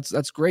it, man.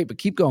 That's great, but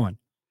keep going.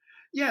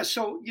 Yeah.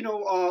 So,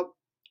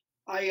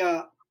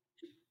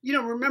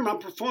 remember, I'm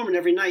performing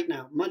every night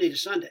now, Monday to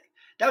Sunday.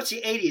 That was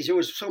the 80s. It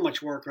was so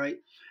much work, right?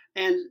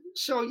 And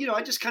so,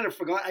 I just kind of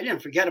forgot. I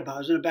didn't forget about it. I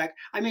was in the back.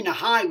 I mean, the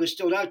high was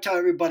still, I would tell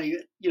everybody,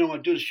 I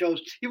do the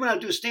shows, even when I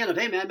do a stand-up,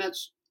 hey, man,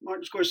 that's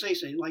Martin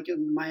Scorsese, like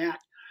in my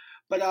act.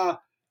 But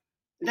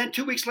then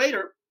 2 weeks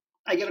later,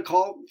 I get a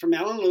call from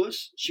Ellen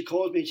Lewis. She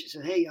calls me and she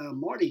said, hey,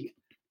 Marty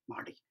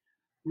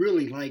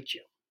really liked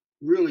you.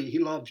 Really, he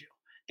loved you.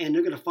 And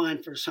they're going to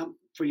find for something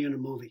for you in a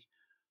movie.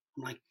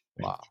 I'm like,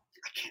 wow.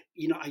 I can't,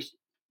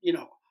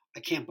 I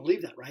can't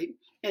believe that, right?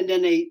 And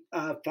then they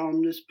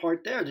found this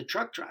part there, the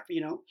truck driver,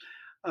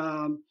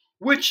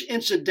 which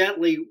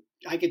incidentally,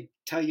 I could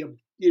tell you,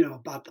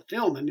 about the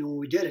film. I mean, when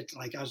we did it,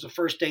 like, I was the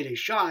first day they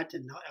shot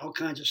and all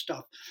kinds of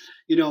stuff.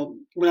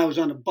 When I was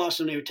on the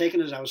bus and they were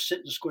taking us, I was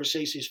sitting with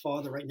Scorsese's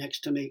father right next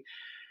to me.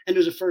 And it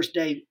was the first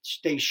day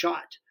they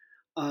shot.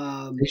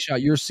 They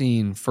shot your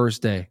scene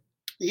first day.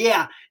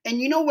 Yeah. And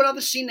you know what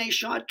other scene they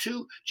shot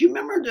too? Do you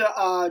remember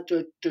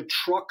the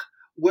truck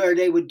where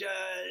they would,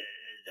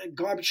 the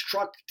garbage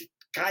truck, the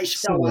guys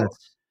fell out?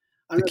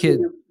 The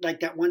kid. Like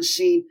that one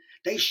scene,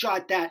 they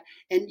shot that.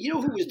 And you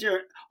know who was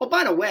there? Oh,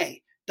 by the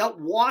way, that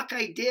walk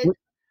I did,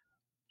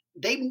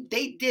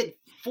 they did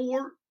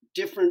 5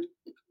 different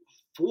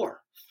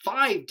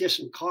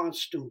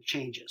costume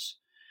changes.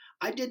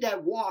 I did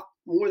that walk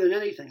more than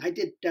anything. I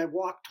did that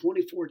walk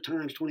 24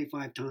 times,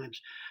 25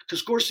 times.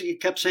 Because Scorsese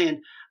kept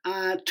saying,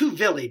 to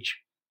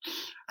Village.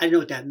 I didn't know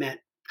what that meant.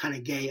 Kind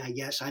of gay, I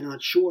guess. I'm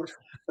not sure.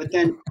 But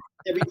then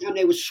every time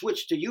they would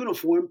switch to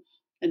uniform,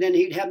 and then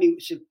he'd have me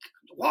say,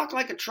 walk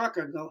like a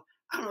trucker. I'd go,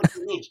 I don't know what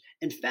that means.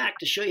 In fact,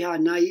 to show you how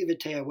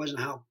naivete I was and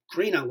how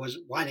green I was,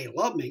 why they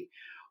love me,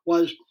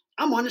 was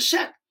I'm on the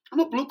set. I'm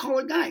a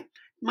blue-collar guy.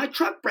 My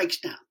truck breaks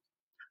down.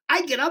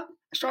 I get up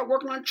I start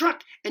working on a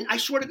truck, and I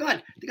swear to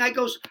God, the guy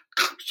goes,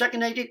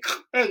 second AD,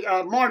 hey,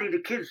 Marty, the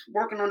kid's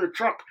working on the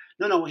truck.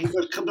 No, he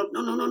goes, comes up,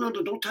 no,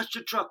 don't touch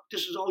the truck.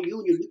 This is all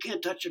union. You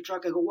can't touch the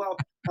truck. I go, well,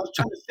 I was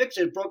trying to fix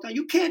it. It broke down.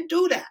 You can't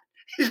do that.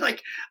 He's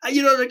like,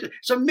 like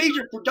some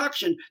major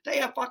production, they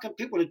have fucking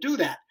people to do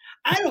that.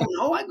 I don't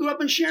know. I grew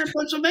up in Sharon,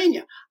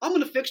 Pennsylvania. I'm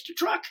going to fix the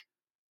truck.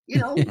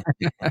 I'll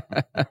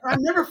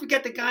never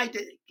forget the guy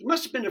that he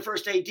must have been the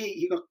first AD.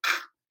 He goes,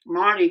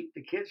 Marty,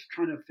 the kid's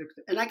trying to fix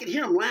it. And I could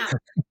hear him laughing.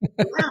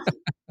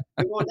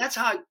 Well,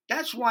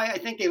 that's why I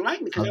think they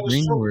liked me, because I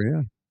was so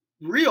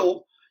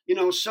real,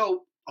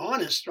 so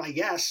honest, I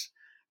guess.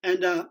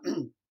 And,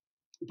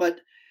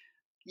 but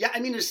yeah, I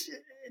mean, it's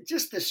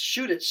just the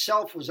shoot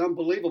itself was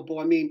unbelievable.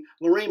 I mean,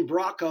 Lorraine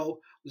Bracco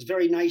was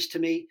very nice to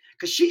me,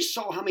 because she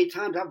saw how many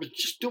times I was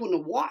just doing the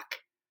walk.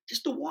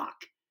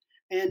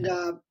 And,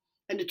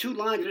 and the two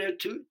lines there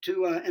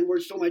to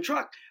N-word stole my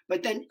truck.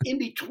 But then in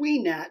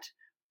between that,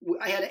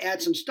 I had to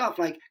add some stuff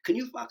like, can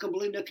you fucking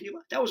believe that?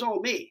 That was all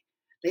me.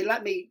 They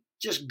let me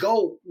just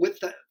go with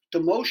the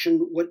motion,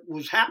 what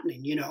was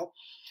happening, Yeah.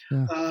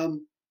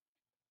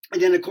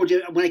 And then, of course,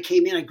 when I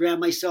came in, I grabbed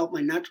myself, my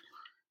nuts,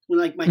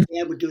 like my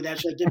dad would do that.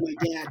 So I did my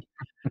dad.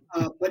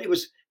 But it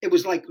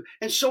was like,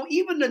 and so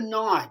even the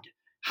nod,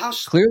 how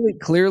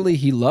clearly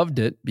he loved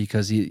it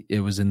because it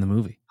was in the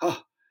movie.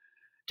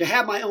 To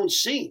have my own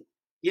scene,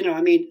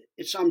 I mean,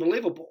 it's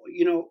unbelievable,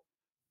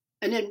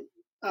 And then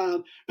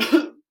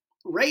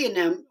Ray and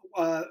them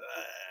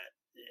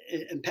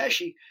and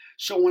Pesci.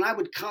 So when I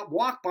would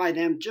walk by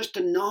them, just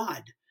a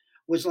nod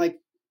was like,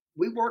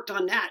 we worked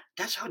on that.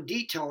 That's how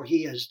detailed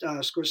he is.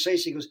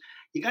 Scorsese goes,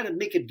 you got to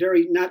make it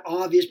very not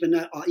obvious, but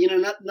not,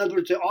 in other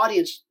words, the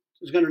audience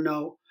is going to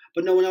know,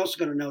 but no one else is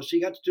going to know. So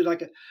you got to do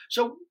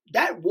so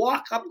that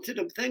walk up to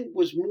the thing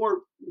was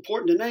more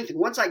important than anything.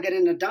 Once I get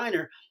in the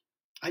diner,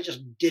 I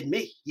just did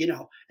me,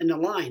 and the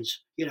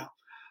lines,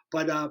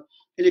 But, and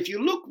if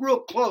you look real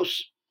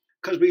close,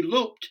 because we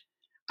looped,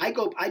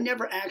 I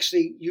never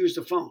actually used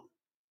the phone.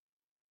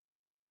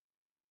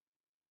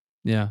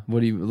 Yeah. What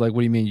do you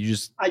mean?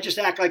 I just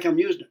act like I'm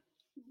using it.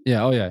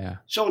 Yeah. Oh yeah.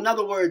 So in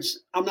other words,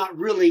 I'm not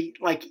really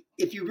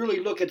if you really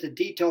look at the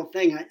detailed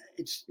thing,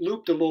 it's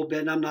looped a little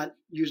bit, and I'm not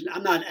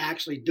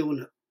actually doing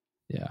it.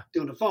 Yeah.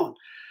 Doing the phone.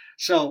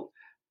 So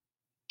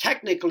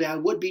technically I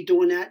would be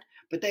doing that,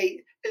 but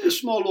there's a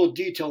small little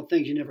detailed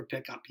things you never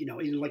pick up,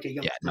 either like a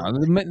young. Yeah, no,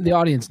 the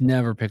audience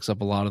never picks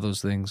up a lot of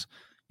those things.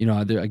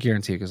 I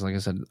guarantee it, because like I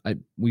said,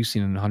 we've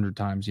seen it 100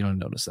 times. You don't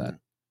notice that,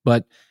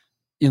 but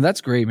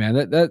that's great,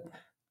 man.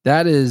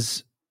 That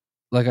is,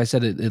 like I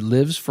said, it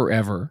lives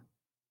forever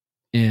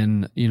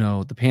in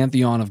the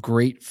pantheon of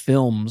great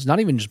films. Not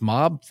even just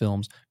mob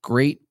films,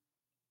 great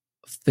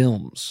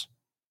films.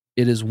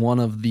 It is one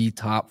of the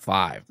top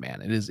 5,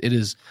 man. It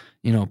is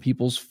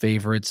people's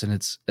favorites, and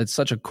it's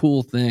such a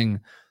cool thing.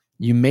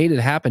 You made it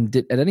happen.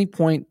 At any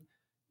point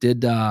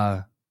did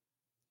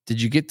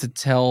you get to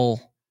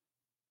tell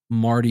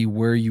Marty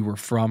where you were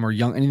from, or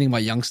anything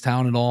about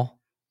Youngstown at all?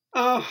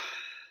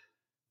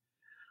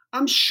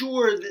 I'm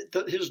sure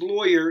that his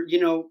lawyer,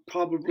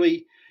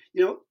 probably,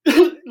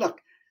 look,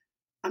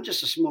 I'm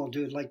just a small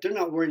dude. Like, they're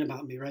not worrying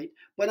about me, right?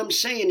 What I'm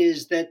saying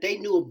is that they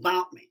knew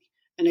about me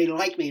and they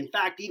liked me. In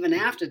fact, even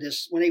after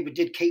this, when they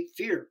did Cape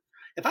Fear,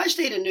 if I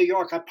stayed in New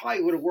York, I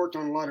probably would have worked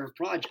on a lot of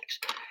projects.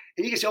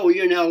 And you can say, oh,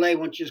 you're in LA, why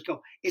don't you just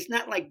go? It's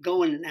not like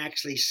going and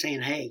actually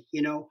saying, hey,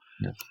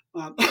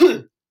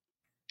 Yeah.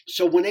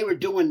 So when they were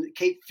doing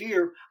Cape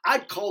Fear,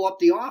 I'd call up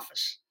the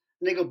office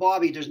and they go,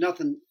 Bobby, there's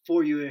nothing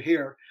for you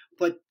here,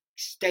 but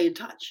stay in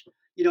touch.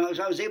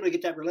 I was able to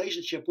get that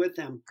relationship with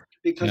them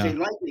because they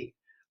liked me.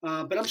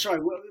 But I'm sorry,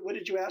 what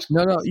did you ask?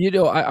 No,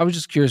 I was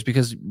just curious,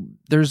 because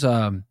there's,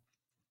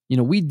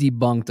 we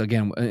debunked,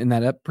 again, in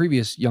that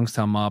previous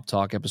Youngstown Mob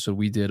Talk episode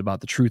we did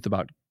about the truth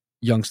about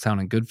Youngstown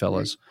and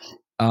Goodfellas.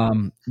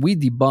 We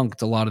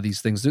debunked a lot of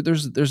these things.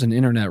 There's an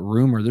internet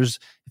rumor. If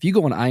you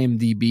go on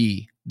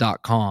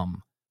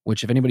imdb.com,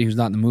 which, if anybody who's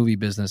not in the movie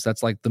business,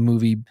 that's like the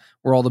movie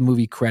where all the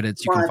movie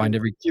credits, you can find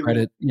every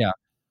credit. Yeah.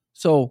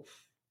 So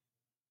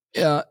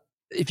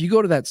if you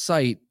go to that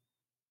site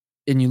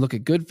and you look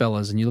at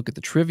Goodfellas and you look at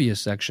the trivia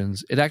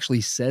sections, it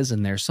actually says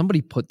in there, somebody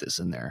put this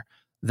in there,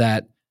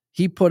 that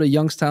he put a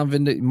Youngstown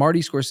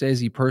Marty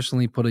Scorsese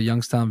personally put a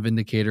Youngstown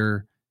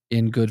Vindicator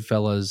in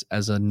Goodfellas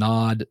as a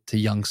nod to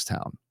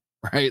Youngstown,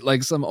 right?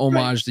 Like some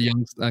homage to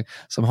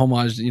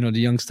to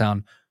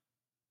Youngstown.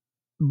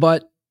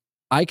 But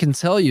I can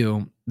tell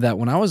you that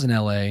when I was in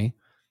LA,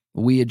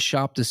 we had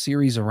shopped a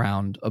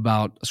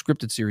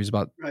scripted series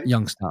about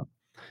Youngstown.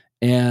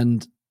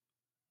 And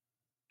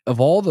of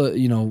all the,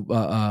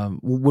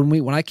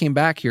 when I came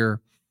back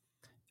here,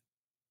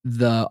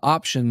 the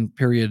option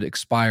period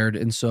expired.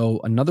 And so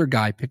another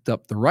guy picked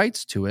up the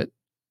rights to it.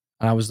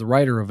 And I was the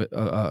writer of it,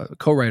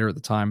 co-writer at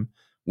the time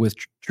with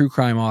true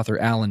crime author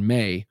Alan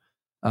May.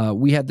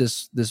 We had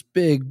this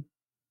big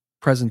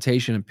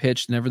presentation and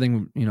pitch and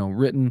everything,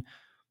 written.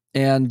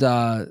 And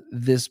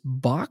this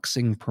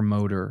boxing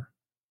promoter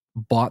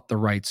bought the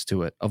rights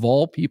to it, of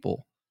all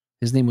people.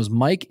 His name was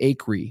Mike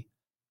Akery.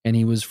 and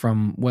he was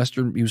from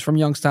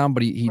Youngstown,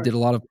 but he did a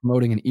lot of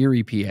promoting in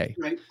Erie, PA.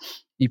 Right.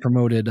 He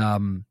promoted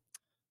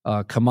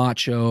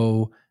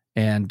Camacho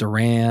and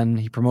Duran.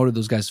 He promoted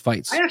those guys'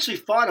 fights. I actually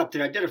fought up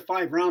there. I did a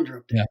 5-rounder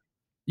up there. Yeah.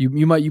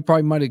 You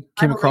probably might have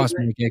came across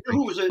me.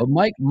 Who was it? But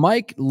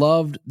Mike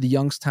loved the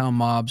Youngstown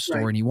mob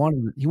story, and he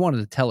wanted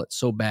to tell it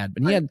so bad.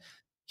 But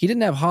he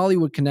didn't have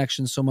Hollywood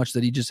connections so much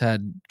that he just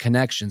had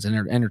connections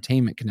and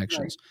entertainment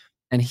connections.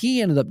 Right. And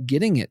he ended up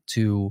getting it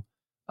to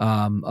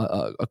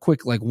a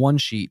quick like one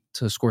sheet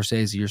to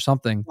Scorsese or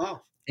something.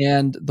 Wow.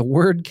 And the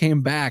word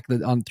came back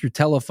that through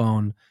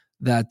telephone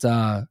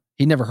that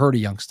he never heard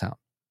of Youngstown,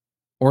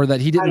 or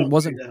that he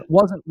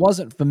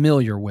wasn't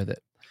familiar with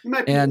it.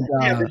 But, I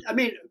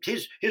mean,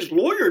 his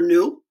lawyer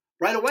knew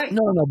right away.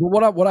 No.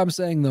 But what I'm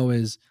saying though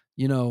is,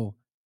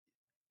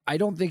 I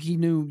don't think he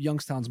knew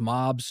Youngstown's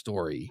mob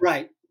story,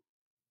 right?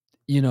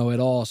 At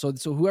all. So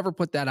whoever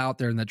put that out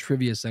there in the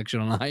trivia section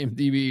on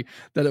IMDb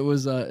that it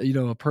was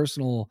a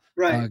personal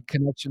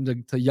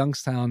connection to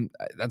Youngstown,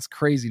 that's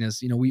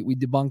craziness. We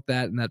debunked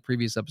that in that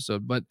previous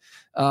episode, but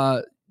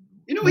when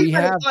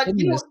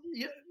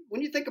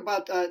you think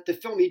about the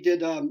film he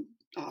did,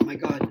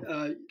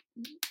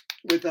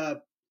 with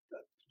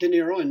De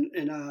Niro and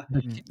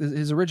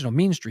his original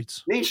Mean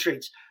Streets. Yeah.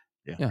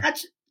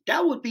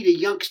 That would be the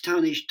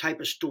Youngstownish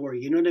type of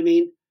story. You know what I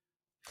mean?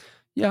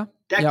 Yeah.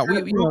 That kind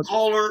of blue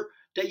collar.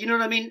 That, you know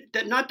what I mean?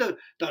 That not the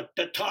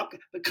top,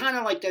 but kind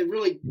of like that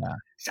really. Yeah.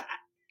 So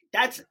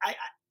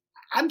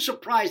I'm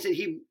surprised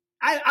that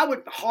I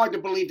would hard to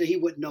believe that he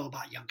wouldn't know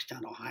about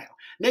Youngstown, Ohio.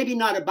 Maybe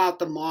not about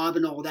the mob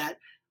and all that,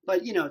 but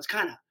it's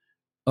kind of.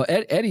 Well,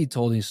 Eddie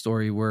told me a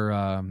story where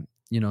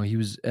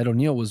Ed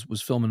O'Neill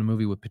was filming a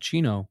movie with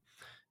Pacino,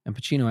 and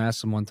Pacino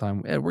asked him one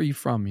time, "Ed, where are you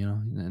from?"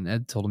 And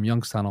Ed told him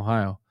Youngstown,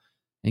 Ohio.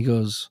 And he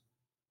goes,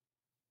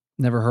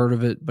 "Never heard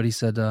of it," but he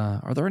said,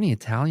 "Are there any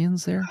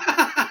Italians there?"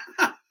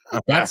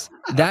 That's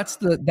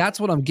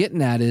what I'm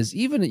getting at is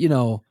even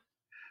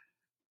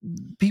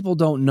people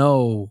don't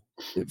know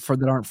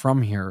that aren't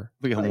from here.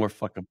 We got more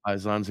fucking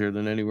paisans here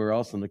than anywhere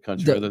else in the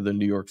country other than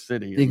New York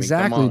City.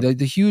 Exactly.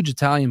 The huge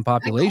Italian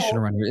population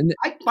around here. And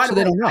I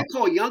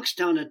call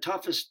Youngstown the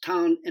toughest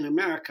town in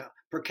America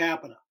per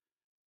capita.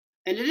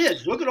 And it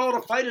is. Look at all the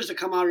fighters that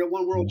come out that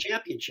won world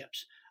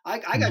championships. I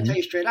got to tell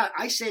you straight out,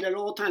 I say that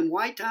all the time.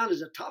 Whitetown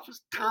is the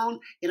toughest town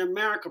in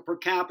America per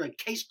capita.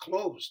 Case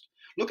closed.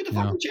 Look at the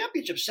fucking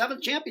championships. 7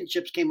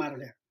 championships came out of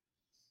there.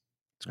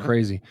 It's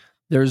crazy.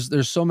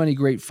 There's so many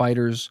great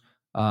fighters.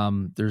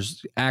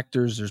 There's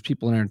actors, there's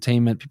people in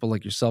entertainment, people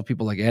like yourself,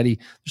 people like Eddie.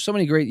 There's so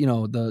many great,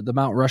 the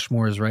Mount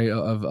Rushmores, right?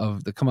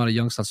 Of the come out of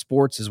Youngstown.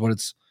 Sports is what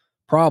it's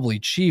probably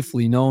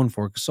chiefly known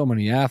for because so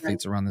many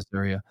athletes around this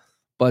area.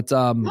 But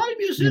a lot of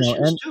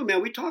musicians too,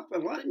 man. We talk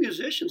about a lot of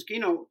musicians,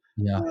 they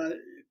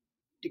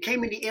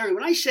came in the area.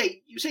 When you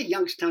say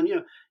Youngstown,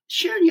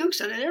 Sharon,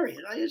 Youngstown, that area.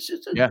 It's a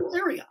cool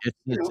area.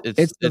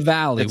 It's the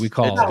Valley, we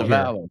call it. The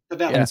Valley. The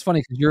Valley. And it's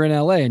funny because you're in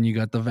LA and you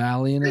got the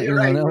Valley in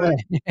LA. Right.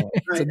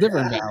 It's a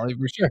different valley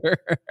for sure.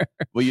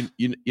 Well,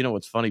 you know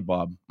what's funny,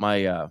 Bob?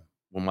 When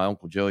my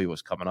Uncle Joey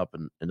was coming up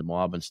in the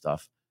mob and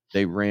stuff,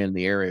 they ran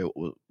the area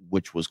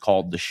which was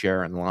called the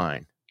Sharon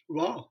Line.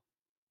 Wow.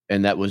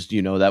 And that was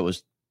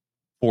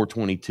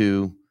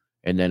 422,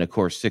 and then of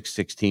course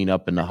 616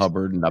 up in the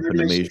Hubbard and up in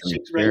the Major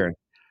Sharon.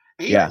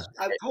 Yeah.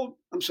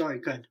 I'm sorry,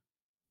 go ahead.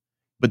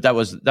 But that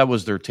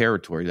was their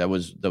territory. That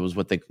was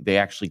what they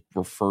actually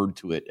referred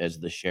to it as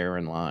the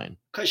Sharon Line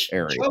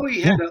area.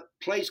 Joey had a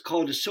place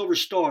called the Silver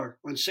Star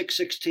on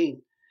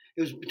 616.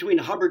 It was between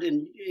Hubbard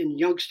and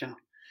Youngstown.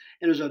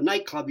 And it was a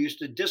nightclub used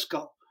to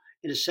disco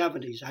in the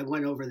 70s. I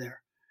went over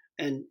there,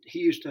 and he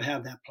used to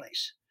have that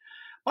place.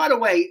 By the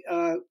way,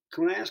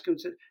 can I ask him?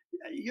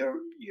 Your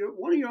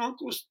one of your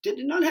uncles did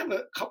not have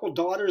a couple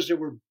daughters that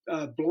were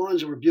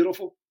blondes that were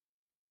beautiful?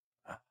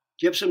 Do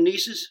you have some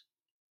nieces?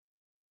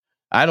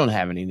 I don't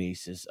have any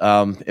nieces.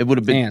 It would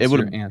have been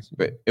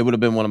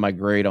one of my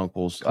great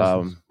uncles.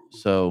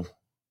 So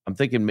I'm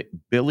thinking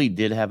Billy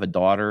did have a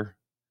daughter,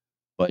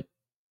 but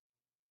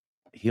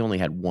he only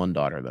had one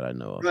daughter that I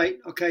know of. Right.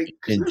 Okay.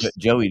 And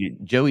Joey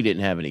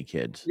didn't have any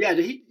kids. Yeah.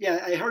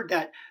 I heard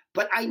that,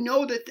 but I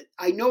know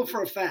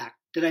for a fact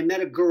that I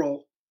met a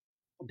girl,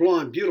 a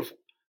blonde, beautiful,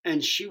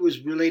 and she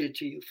was related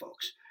to you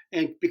folks,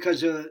 and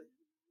because there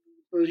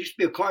used to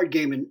be a card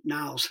game in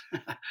Niles,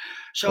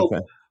 so. Okay.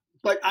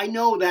 But I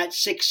know that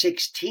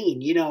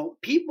 616,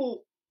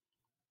 people,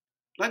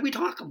 like we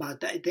talk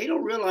about that, they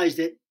don't realize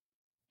that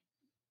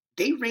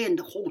they ran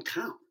the whole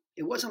town.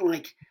 It wasn't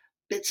like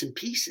bits and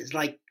pieces,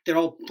 like they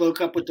all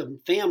broke up with the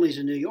families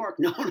in New York.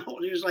 No,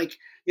 it was like,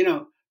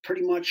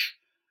 pretty much,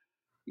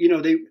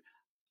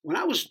 when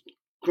I was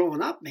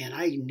growing up, man,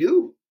 I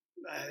knew,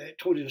 I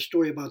told you the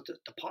story about the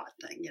pot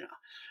thing,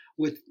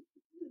 with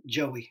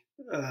Joey.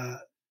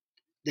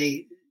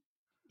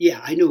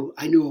 I knew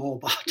all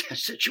about that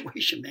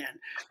situation, man.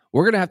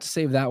 We're gonna have to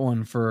save that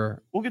one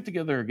for. We'll get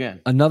together again.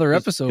 Another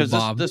episode,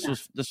 Bob. This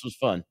was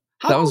fun.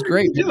 That was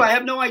great. I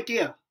have no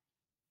idea.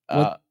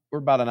 We're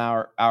about an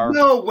hour.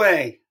 No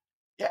way.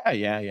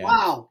 Yeah.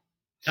 Wow.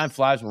 Time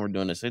flies when we're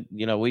doing this.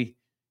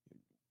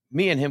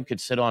 me and him could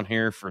sit on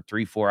here for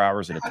 3-4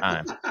 hours at a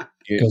time.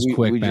 It goes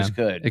quick, man. Just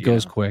could. It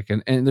goes quick,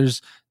 and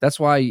that's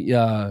why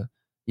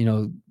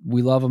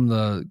we love him.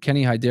 The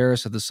Kenny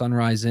Hyderis at the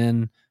Sunrise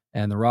Inn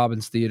and the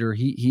Robbins Theater.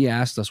 He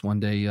asked us one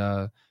day,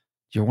 "Do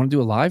you want to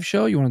do a live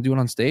show? You want to do it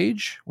on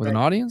stage with an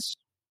audience?"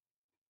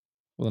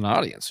 With an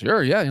audience,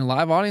 sure, yeah,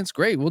 live audience,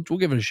 great. We'll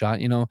give it a shot.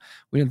 We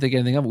didn't think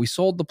anything of it. We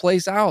sold the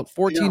place out,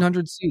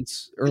 1,400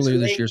 seats earlier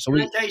this year. So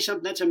I tell you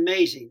something, that's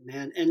amazing,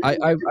 man. And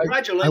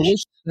congratulations. I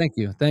wish,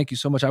 thank you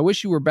so much. I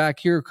wish you were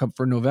back here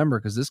for November,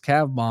 because this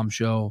Cav Bomb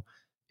show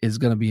is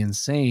going to be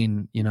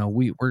insane.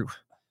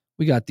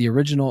 We got the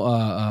original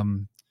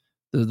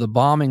the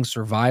bombing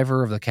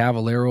survivor of the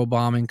Cavallero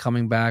bombing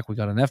coming back. We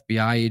got an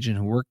FBI agent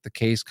who worked the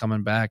case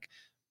coming back.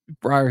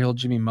 Briar Hill,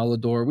 Jimmy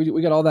Mellador.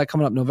 We got all that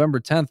coming up November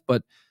 10th,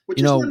 but we're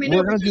going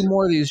to do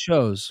more of these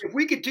shows. If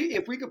we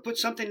could put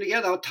something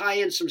together, I'll tie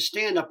in some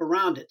stand up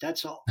around it.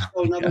 That's all.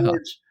 So in other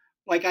words,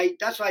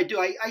 that's what I do.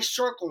 I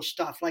circle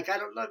stuff. Like I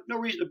don't no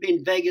reason to be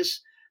in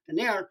Vegas and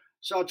there.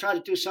 So I'll try to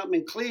do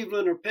something in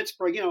Cleveland or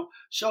Pittsburgh,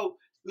 so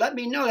let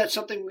me know. That's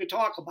something we can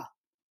talk about.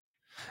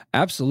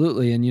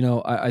 Absolutely. And,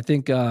 I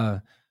think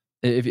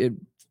if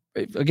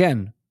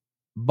again,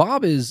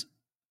 Bob is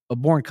a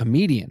born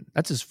comedian.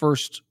 That's his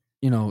first,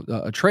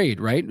 a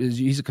trade, right?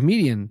 He's a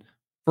comedian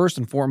first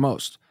and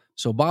foremost.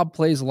 So Bob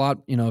plays a lot,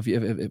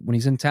 if when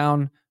he's in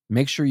town,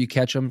 make sure you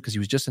catch him, because he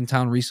was just in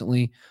town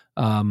recently.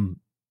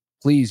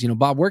 Please,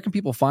 Bob, where can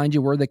people find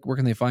you? Where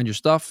can they find your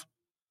stuff?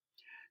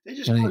 They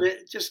just put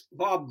it, just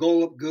Bob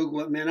Golub,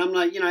 Google it, man. I'm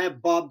not, I have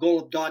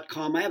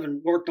bobgolub.com. I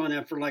haven't worked on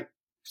that for like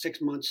 6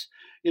 months.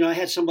 I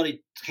had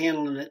somebody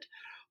handling it,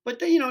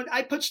 but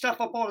I put stuff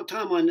up all the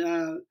time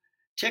on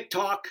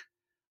TikTok.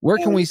 Where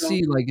can we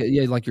see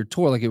like your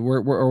tour, like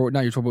where or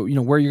not your tour, but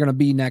where you're going to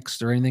be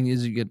next or anything?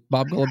 Is you get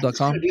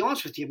bobgolub.com? To be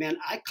honest with you, man,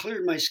 I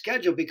cleared my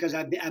schedule because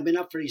I've been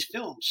up for these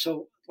films.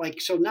 So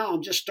now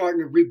I'm just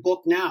starting to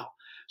rebook now.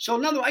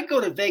 So I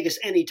go to Vegas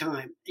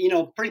anytime,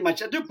 pretty much.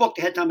 They're booked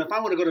ahead of time. If I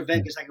want to go to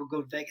Vegas, I can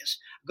go to Vegas.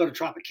 I go to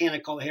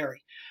Tropicana, call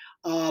Harry.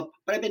 But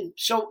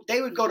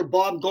they would go to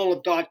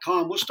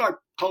bobgolub.com. We'll start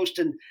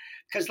posting,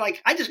 because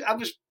I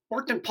was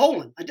worked in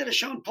Poland. I did a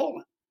show in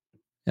Poland.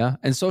 Yeah.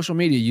 And social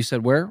media, you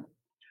said where?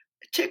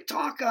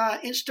 TikTok,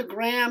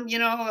 Instagram,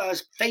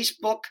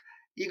 Facebook.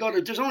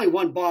 There's only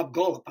one Bob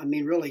Golub. I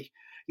mean, really,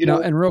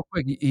 And real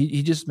quick,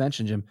 he just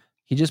mentioned, Jim,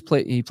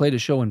 he played a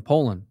show in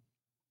Poland,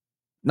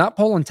 not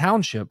Poland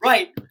Township.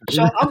 Right.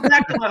 So I'm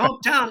back to my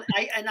hometown.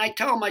 I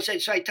tell him, I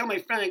tell my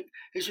friend,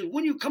 he says,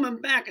 when are you coming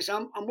back? I said,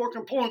 I'm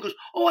working in Poland. He goes,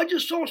 oh, I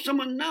just saw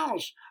someone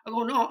else. I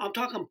go, no, I'm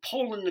talking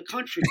Poland, the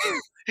country.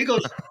 He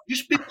goes, you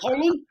speak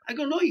Poland? I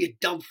go, no, you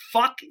dumb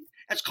fuck.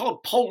 That's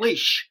called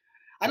Polish.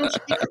 I don't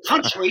speak a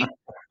country.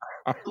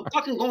 I'm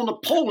fucking going to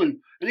Poland.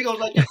 And he goes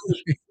like,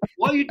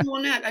 why are you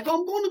doing that? I go,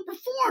 I'm going to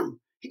perform.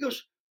 He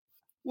goes,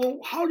 well,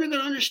 how are they going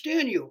to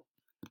understand you?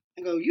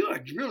 I go, you are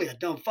really a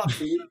dumb fuck.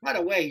 By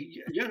the way,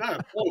 you're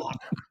not a Polak.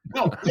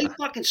 No, they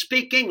fucking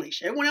speak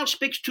English. Everyone else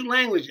speaks 2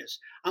 languages.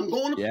 I'm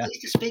going to a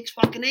place that speaks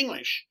fucking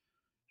English.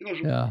 He goes,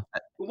 yeah.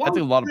 I think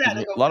a lot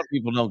of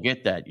people don't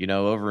get that.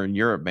 Over in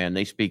Europe, man,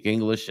 they speak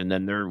English and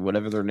then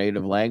whatever their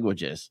native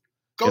language is.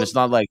 And it's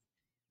not like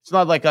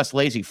us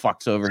lazy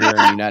fucks over here in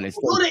the United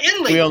States. Go to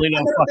Italy. We only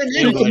know fucking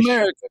English,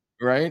 America,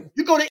 right?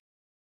 You go to.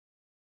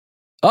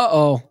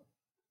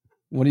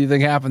 What do you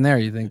think happened there?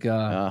 You think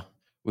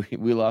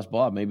we lost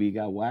Bob? Maybe he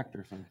got whacked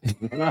or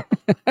something.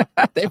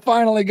 They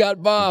finally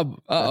got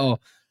Bob. No,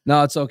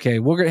 it's okay.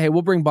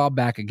 We'll bring Bob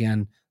back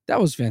again.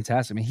 That was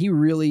fantastic. I mean,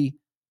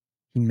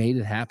 he made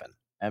it happen.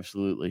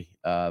 Absolutely.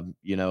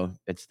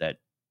 It's that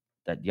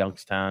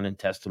Youngstown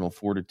intestinal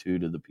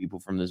fortitude of the people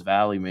from this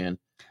valley, man.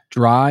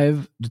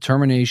 Drive,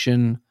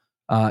 determination.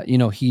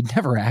 He'd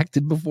never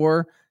acted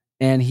before,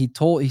 and he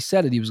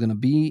said it.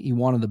 He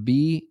wanted to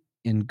be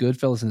in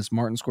Goodfellas, in this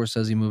Martin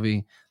Scorsese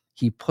movie.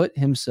 He put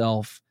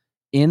himself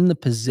in the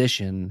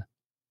position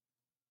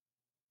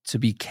to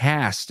be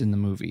cast in the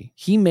movie.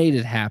 He made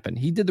it happen.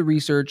 He did the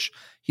research.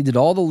 He did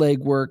all the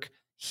legwork.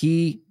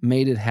 He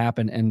made it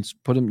happen and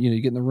put him,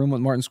 you get in the room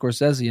with Martin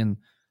Scorsese and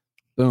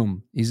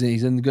boom, he's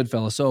in the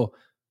Goodfellas. So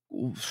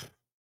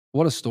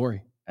what a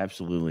story.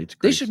 Absolutely. It's a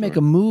great They should story. make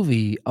a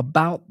movie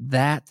about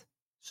that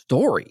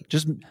story.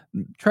 Just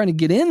trying to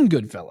get in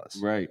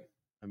Goodfellas. Right.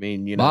 I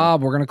mean,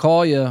 Bob, we're going to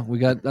call you. We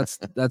got,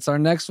 that's our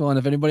next one.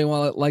 If anybody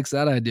likes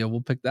that idea,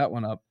 we'll pick that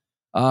one up.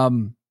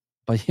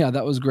 But yeah,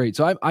 that was great.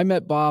 So I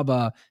met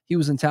Bob, he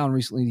was in town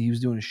recently. He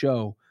was doing a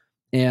show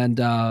and,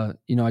 I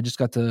just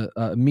got to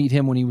meet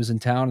him when he was in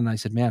town. And I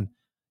said, man,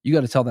 you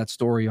got to tell that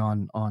story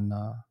on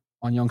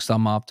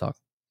Youngstown Mob Talk.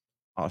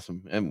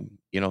 Awesome. And,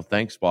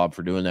 thanks, Bob,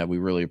 for doing that. We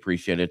really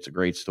appreciate it. It's a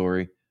great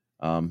story.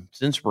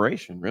 It's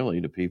inspiration, really,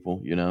 to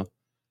people,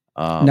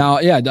 Now,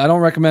 yeah, I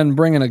don't recommend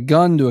bringing a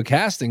gun to a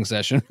casting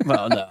session.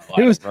 Well, no.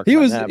 he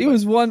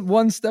was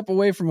one step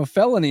away from a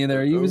felony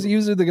there. He was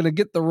either going to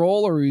get the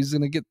role or he's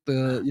going to get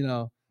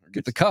the,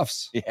 get the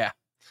cuffs. Yeah,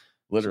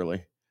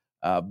 literally.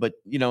 But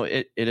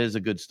it is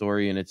a good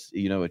story, and it's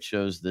it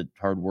shows that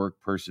hard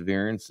work,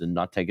 perseverance, and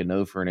not taking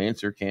no for an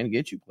answer can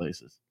get you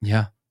places.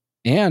 Yeah.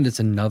 And it's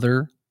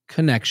another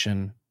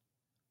connection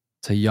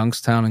to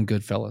Youngstown and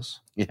Goodfellas.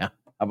 Yeah.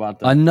 How about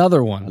that?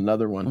 Another one.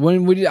 Another one.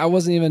 When I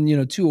wasn't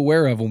even, too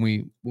aware of when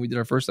we did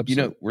our first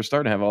episode. We're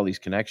starting to have all these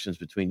connections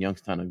between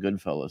Youngstown and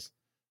Goodfellas.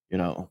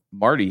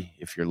 Marty,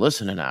 if you're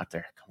listening out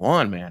there, come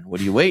on, man. What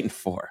are you waiting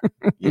for?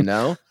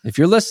 If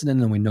you're listening,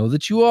 then we know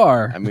that you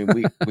are. I mean,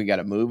 we got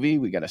a movie,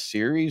 we got a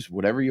series,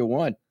 whatever you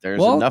want.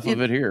 There's enough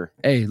of it here.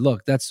 Hey,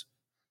 look,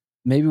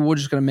 maybe we're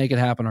just going to make it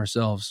happen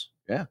ourselves.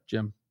 Yeah.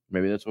 Jim.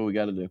 Maybe that's what we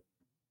got to do.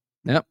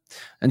 Yep.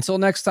 Until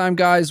next time,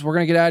 guys, we're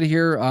going to get out of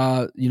here.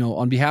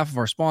 On behalf of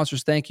our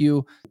sponsors, thank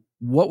you.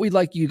 What we'd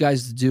like you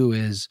guys to do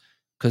is,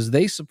 because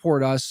they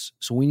support us,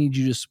 so we need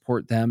you to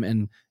support them.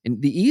 And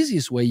the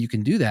easiest way you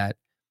can do that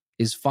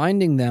is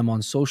finding them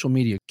on social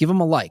media. Give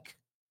them a like.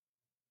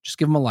 Just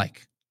give them a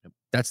like. Yep.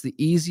 That's the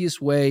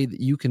easiest way that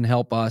you can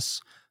help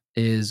us,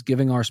 is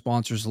giving our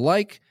sponsors a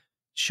like,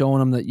 showing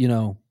them that,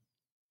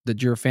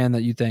 that you're a fan,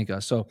 that you thank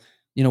us. So,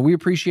 we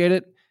appreciate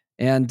it.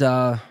 And,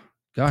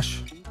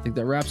 gosh, I think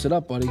that wraps it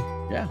up, buddy.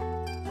 Yeah.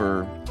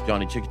 For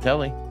Johnny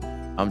Ciccatelli,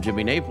 I'm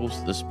Jimmy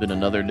Naples. This has been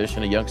another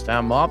edition of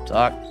Youngstown Mob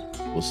Talk.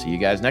 We'll see you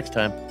guys next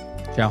time.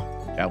 Ciao.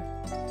 Ciao.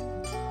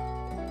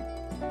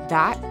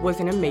 That was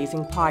an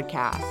amazing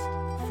podcast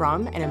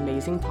from an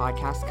amazing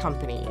podcast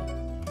company.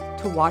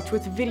 To watch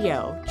with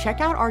video, check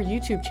out our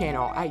YouTube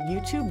channel at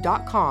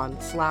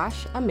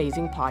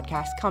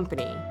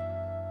youtube.com/amazingpodcastcompany.